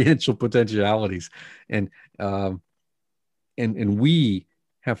 experiential potentialities, and um, and we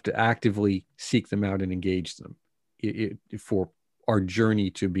have to actively seek them out and engage them for our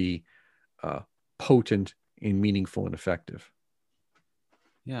journey to be potent and meaningful and effective.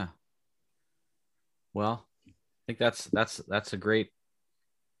 Yeah. Well, I think that's a great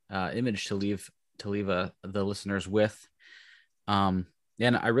image to leave the listeners with. And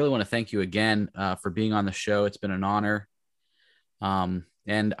I really want to thank you again for being on the show. It's been an honor.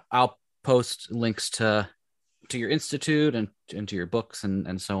 And I'll post links to your institute and to your books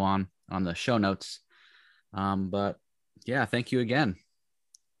and so on the show notes. But yeah, thank you again.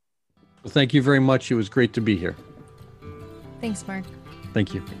 Well, thank you very much. It was great to be here. Thanks, Mark.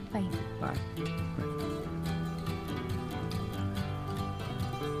 Thank you. Bye. Bye.